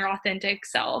 being your authentic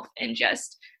self, and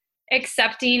just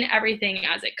accepting everything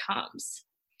as it comes.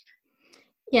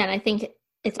 Yeah, and I think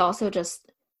it's also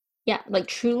just, like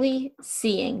truly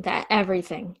seeing that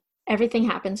everything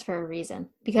happens for a reason.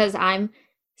 Because I'm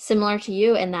similar to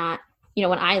you in that,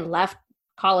 when I left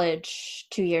college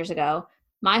 2 years ago,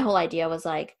 my whole idea was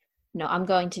like,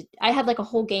 I had like a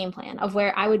whole game plan of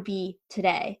where I would be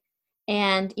today.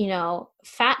 And,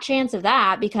 fat chance of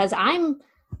that because I'm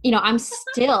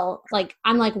still like,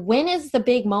 I'm like, when is the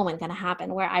big moment going to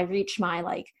happen where I reach my,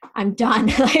 like, I'm done,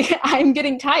 like I'm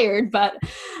getting tired, but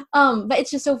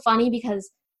it's just so funny because,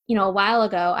 a while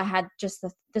ago I had just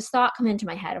this thought come into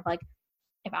my head of like,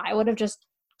 if I would have just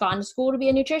gone to school to be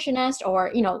a nutritionist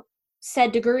or,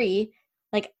 said degree,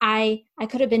 like I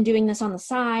could have been doing this on the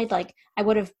side, like I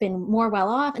would have been more well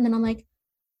off. And then I'm like,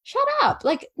 shut up.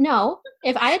 Like, no,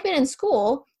 if I had been in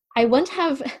school, I wouldn't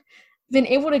have been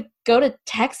able to go to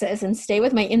Texas and stay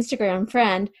with my Instagram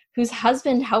friend whose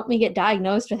husband helped me get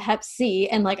diagnosed with Hep C,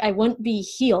 and like I wouldn't be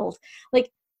healed. Like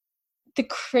the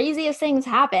craziest things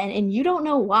happen and you don't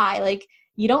know why. Like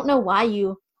you don't know why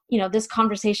this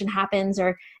conversation happens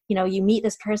or, you meet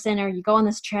this person or you go on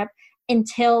this trip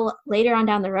until later on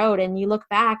down the road and you look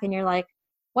back and you're like,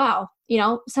 wow,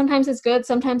 sometimes it's good,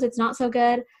 sometimes it's not so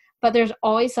good, but there's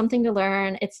always something to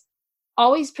learn. It's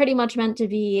always pretty much meant to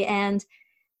be. And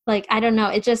like, I don't know,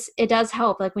 it does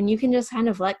help. Like when you can just kind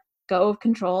of let go of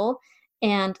control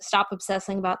and stop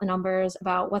obsessing about the numbers,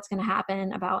 about what's going to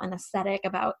happen, about an aesthetic,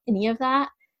 about any of that,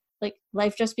 like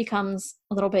life just becomes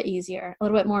a little bit easier, a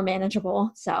little bit more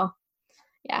manageable. So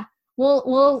yeah,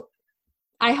 we'll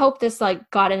I hope this like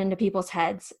got it into people's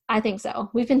heads. I think so.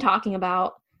 We've been talking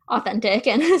about authentic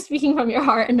and speaking from your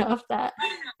heart enough that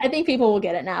I think people will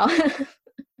get it now.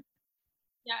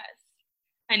 Yes.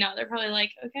 I know. They're probably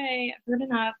like, okay, I've heard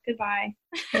enough. Goodbye.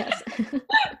 Yes.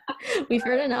 We've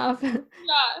heard enough. Yeah.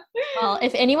 Well,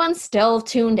 if anyone's still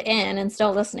tuned in and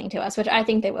still listening to us, which I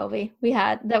think they will be,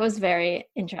 that was very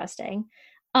interesting.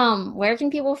 Where can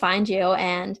people find you?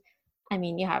 And I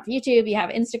mean, you have YouTube, you have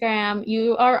Instagram,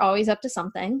 you are always up to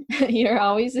something. You're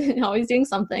always doing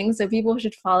something. So people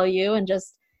should follow you and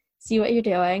just see what you're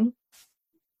doing.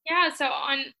 Yeah, so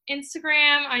on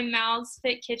Instagram, I'm Mal's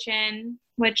Fit Kitchen,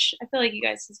 which I feel like you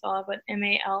guys can spell it with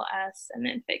MALS and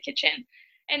then Fit Kitchen.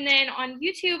 And then on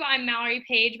YouTube, I'm Mallory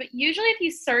Page. But usually if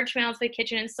you search Mal's Fit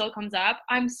Kitchen, it still comes up.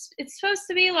 It's supposed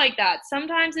to be like that.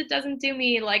 Sometimes it doesn't do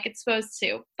me like it's supposed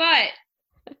to, but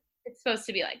it's supposed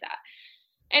to be like that.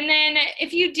 And then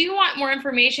if you do want more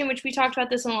information, which we talked about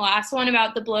this on the last one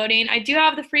about the bloating, I do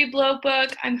have the free bloat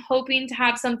book. I'm hoping to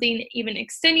have something even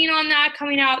extending on that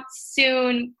coming out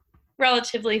soon,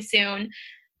 relatively soon.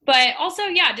 But also,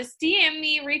 yeah, just DM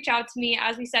me, reach out to me.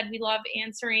 As we said, we love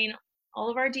answering all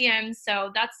of our DMs.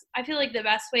 So that's, I feel like, the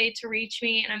best way to reach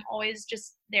me. And I'm always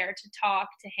just there to talk,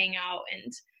 to hang out.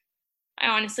 And I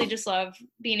honestly just love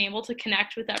being able to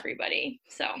connect with everybody.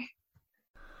 So.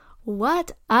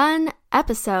 What an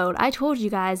episode. I told you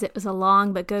guys it was a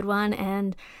long but good one,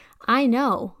 and I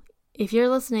know if you're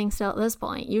listening still at this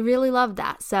point, you really loved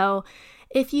that. So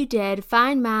If you did,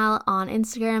 find Mal on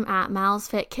Instagram at Mal's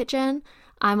Fit Kitchen.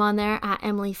 I'm on there at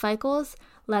Emily Feichels.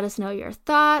 Let us know your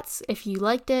thoughts. If you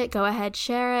liked it, go ahead,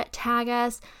 share it, tag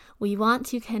us. We want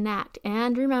to connect.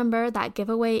 And remember, that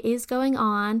giveaway is going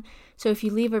on. So if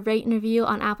you leave a rate and review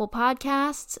on Apple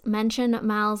Podcasts, mention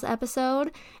Mal's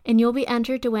episode, and you'll be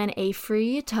entered to win a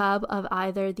free tub of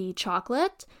either the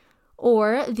chocolate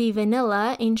or the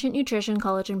vanilla Ancient Nutrition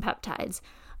Collagen Peptides.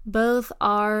 Both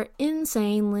are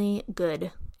insanely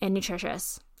good and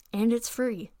nutritious, and it's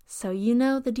free, so you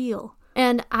know the deal.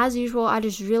 And as usual, I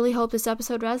just really hope this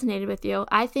episode resonated with you.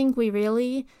 I think we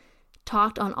really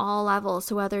talked on all levels,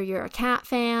 so whether you're a cat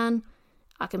fan,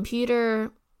 a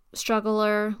computer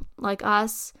struggler like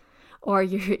us, or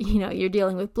you're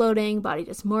dealing with bloating, body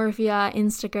dysmorphia,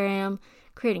 Instagram,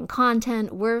 creating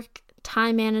content, work,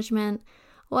 time management,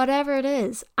 whatever it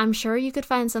is, I'm sure you could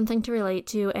find something to relate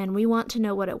to, and we want to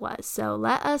know what it was. So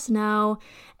let us know,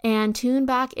 and tune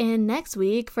back in next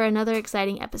week for another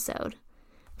exciting episode.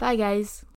 Bye, guys.